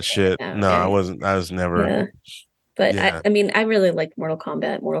good at that liked. shit. No, I Okay. wasn't. I was never. Yeah. But Yeah. I mean, I really liked Mortal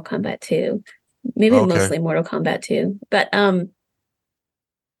Kombat 2. Maybe Okay. mostly Mortal Kombat 2. But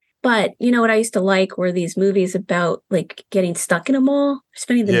what I used to like were these movies about like getting stuck in a mall,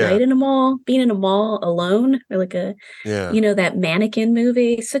 spending the Yeah. night in a mall, being in a mall alone, or like Yeah. that mannequin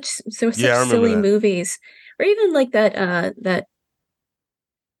movie. Yeah. Such I remember silly that. movies. Or even like that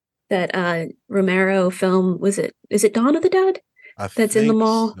Romero film, is it Dawn of the Dead? I That's in the think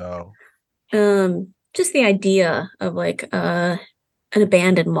mall. so. Just the idea of like an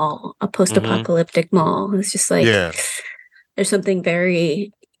abandoned mall, a Hmm. post-apocalyptic mall. It's just like Yeah. there's something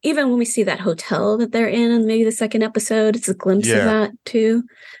very, even when we see that hotel that they're in maybe the second episode, it's a glimpse of Yeah. that too.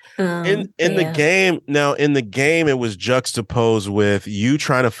 But In the yeah, game, now in the game, it was juxtaposed with you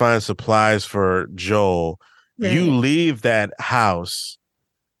trying to find supplies for Joel. You right. leave that house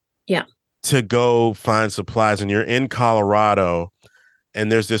Yeah. to go find supplies, and you're in Colorado,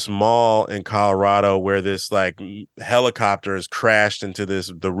 and there's this mall in Colorado where this like helicopter has crashed into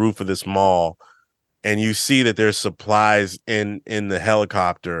the roof of this mall, and you see that there's supplies in the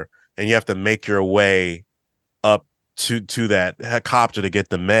helicopter, and you have to make your way up to that helicopter to get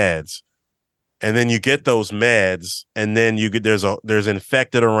the meds. And then you get those meds, and then you get there's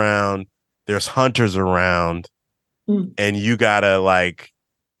infected around, there's hunters around, Mm. and you gotta like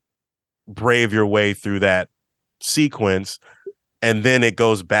brave your way through that sequence. And then it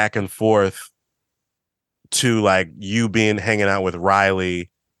goes back and forth to like you being hanging out with Riley,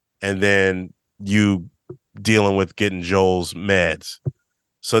 and then you dealing with getting Joel's meds.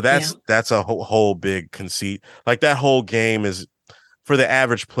 So Yeah. that's a whole big conceit. Like that whole game is, for the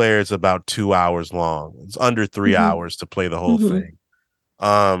average player, it's about 2 hours long. It's under 3 hours to play the whole Hmm. thing.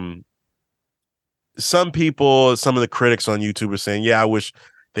 Some people, some of the critics on YouTube are saying, yeah, I wish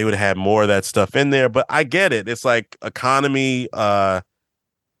they would have had more of that stuff in there, but I get it. It's like economy,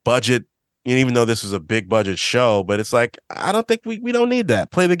 budget, even though this is a big budget show, but it's like, I don't think we don't need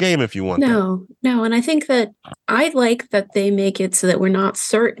that. Play the game if you want that. No, and I think that I like that they make it so that we're not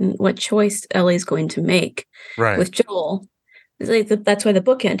certain what choice Ellie's going to make Right. with Joel. It's like that's why the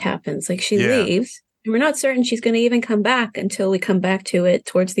bookend happens. Like she Yeah. leaves, and we're not certain she's going to even come back until we come back to it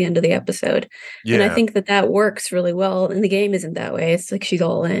towards the end of the episode. And I Yeah. think that works really well. And the game isn't that way. It's like she's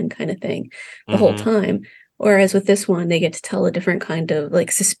all in kind of thing the whole Mm-hmm. time. Whereas with this one, they get to tell a different kind of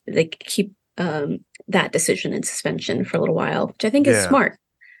like they keep that decision in suspension for a little while, which I think is Yeah. smart.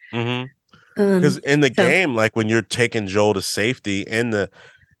 Mm-hmm. Because in the game, like when you're taking Joel to safety at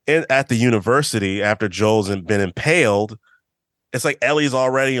the university after Joel's been impaled, it's like Ellie's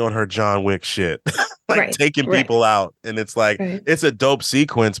already on her John Wick shit, like Right, taking right. people out, and it's like Right. it's a dope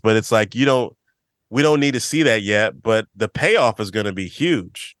sequence, but it's like we don't need to see that yet, but the payoff is going to be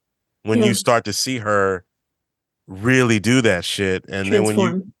huge when Yeah. you start to see her really do that shit, and then when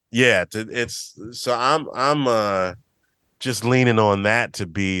Transform. it's so I'm just leaning on that to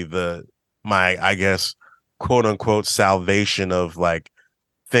be my I guess quote unquote salvation of like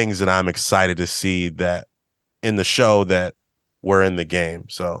things that I'm excited to see that in the show that were in the game.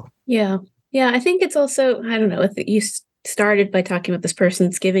 So Yeah. I think it's also, I don't know, if you started by talking about this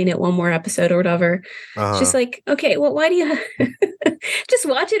person's giving it one more episode or whatever. It's just like, okay, well, why do you just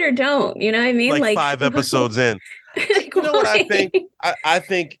watch it or don't? You know what I mean? like 5 episodes in. Like, You know what I why? think? I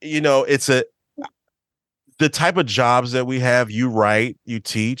think, it's the type of jobs that we have. You write, you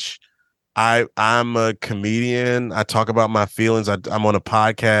teach. I'm a comedian. I talk about my feelings. I'm on a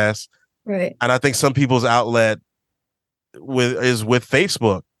podcast. Right. And I think some people's outlet is with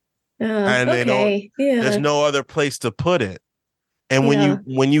Facebook. And they don't, Okay. Yeah. there's no other place to put it. And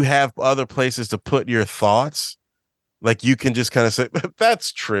when you have other places to put your thoughts, like you can just kind of say,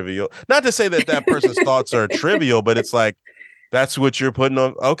 that's trivial. Not to say that person's thoughts are trivial, but it's like, That's what you're putting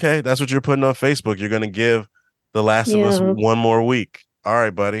on. Okay, that's what you're putting on Facebook. You're going to give The Last of Us one more week. All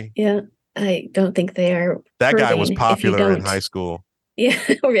right, buddy. Yeah, I don't think they are. That guy was popular in high school. Yeah,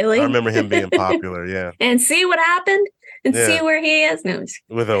 really? I remember him being popular, yeah. And see what happened? And see where he is? No.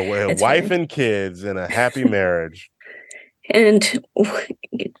 With a wife and kids and a happy marriage. And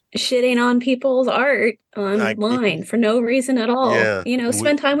shitting on people's art online for no reason at all. Yeah.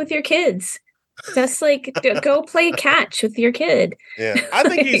 Spend time with your kids. Just like go play catch with your kid. Yeah, I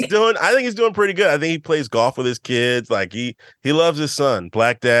think he's doing pretty good. I think he plays golf with his kids. Like he loves his son.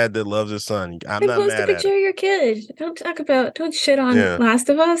 Black dad that loves his son. I'm not mad at it. Post a picture of your kid. Don't shit on Last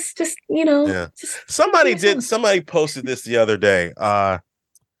of Us. Just Somebody posted this the other day.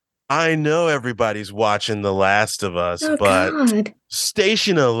 I know everybody's watching The Last of Us, but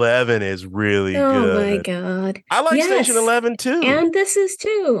Station 11 is really good. Oh my God. I like Station 11 too. And this is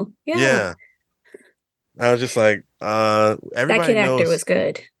too. Yeah. I was just like, everybody that kid knows. Actor was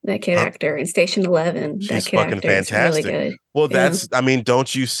good. That kid actor in Station 11. She's that kid fucking actor fantastic. Really good. Well,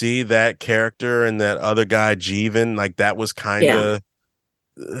 don't you see that character and that other guy, Jeevan? Like that was kind of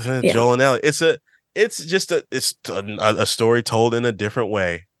Joel and Ellie. It's just a story told in a different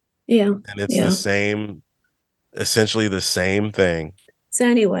way. Yeah. And it's the same, essentially the same thing. So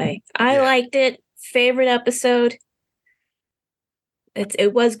anyway, I liked it. Favorite episode.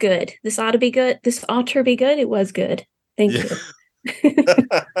 It was good. This ought to be good. This ought to be good. It was good. Thank you.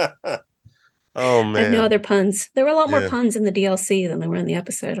 Oh man. I have no other puns. There were a lot more puns in the DLC than there were in the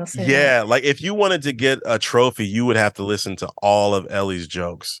episode. I'll say. Yeah, like if you wanted to get a trophy, you would have to listen to all of Ellie's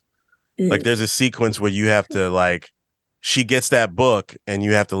jokes. Like there's a sequence where you have to she gets that book and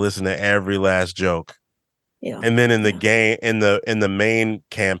you have to listen to every last joke. Yeah. And then in the game, in the main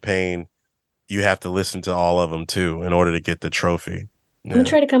campaign, you have to listen to all of them too in order to get the trophy. I'm gonna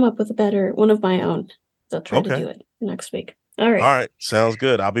try to come up with a better one of my own. I'll try to do it next week. All right. All right. Sounds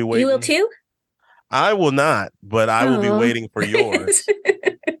good. I'll be waiting. You will too? I will not, but I will be waiting for yours.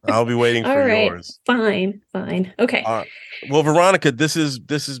 I'll be waiting for yours. Fine. Okay. Well, Veronica, this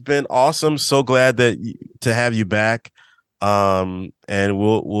has been awesome. So glad to have you back. And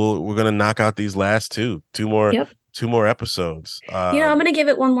we're gonna knock out these last two more episodes. I'm gonna give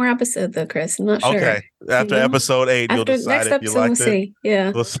it one more episode though, Chris. I'm not sure. Okay. After episode 8, you'll decide if you liked it. See.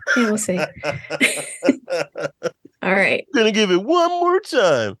 Yeah. We'll see. All right. Gonna give it one more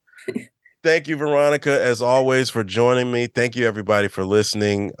time. Thank you, Veronica, as always, for joining me. Thank you, everybody, for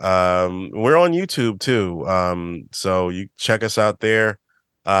listening. We're on YouTube too. So you check us out there.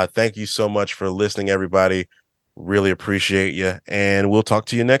 Thank you so much for listening, everybody. Really appreciate you. And we'll talk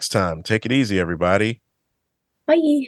to you next time. Take it easy, everybody. Bye.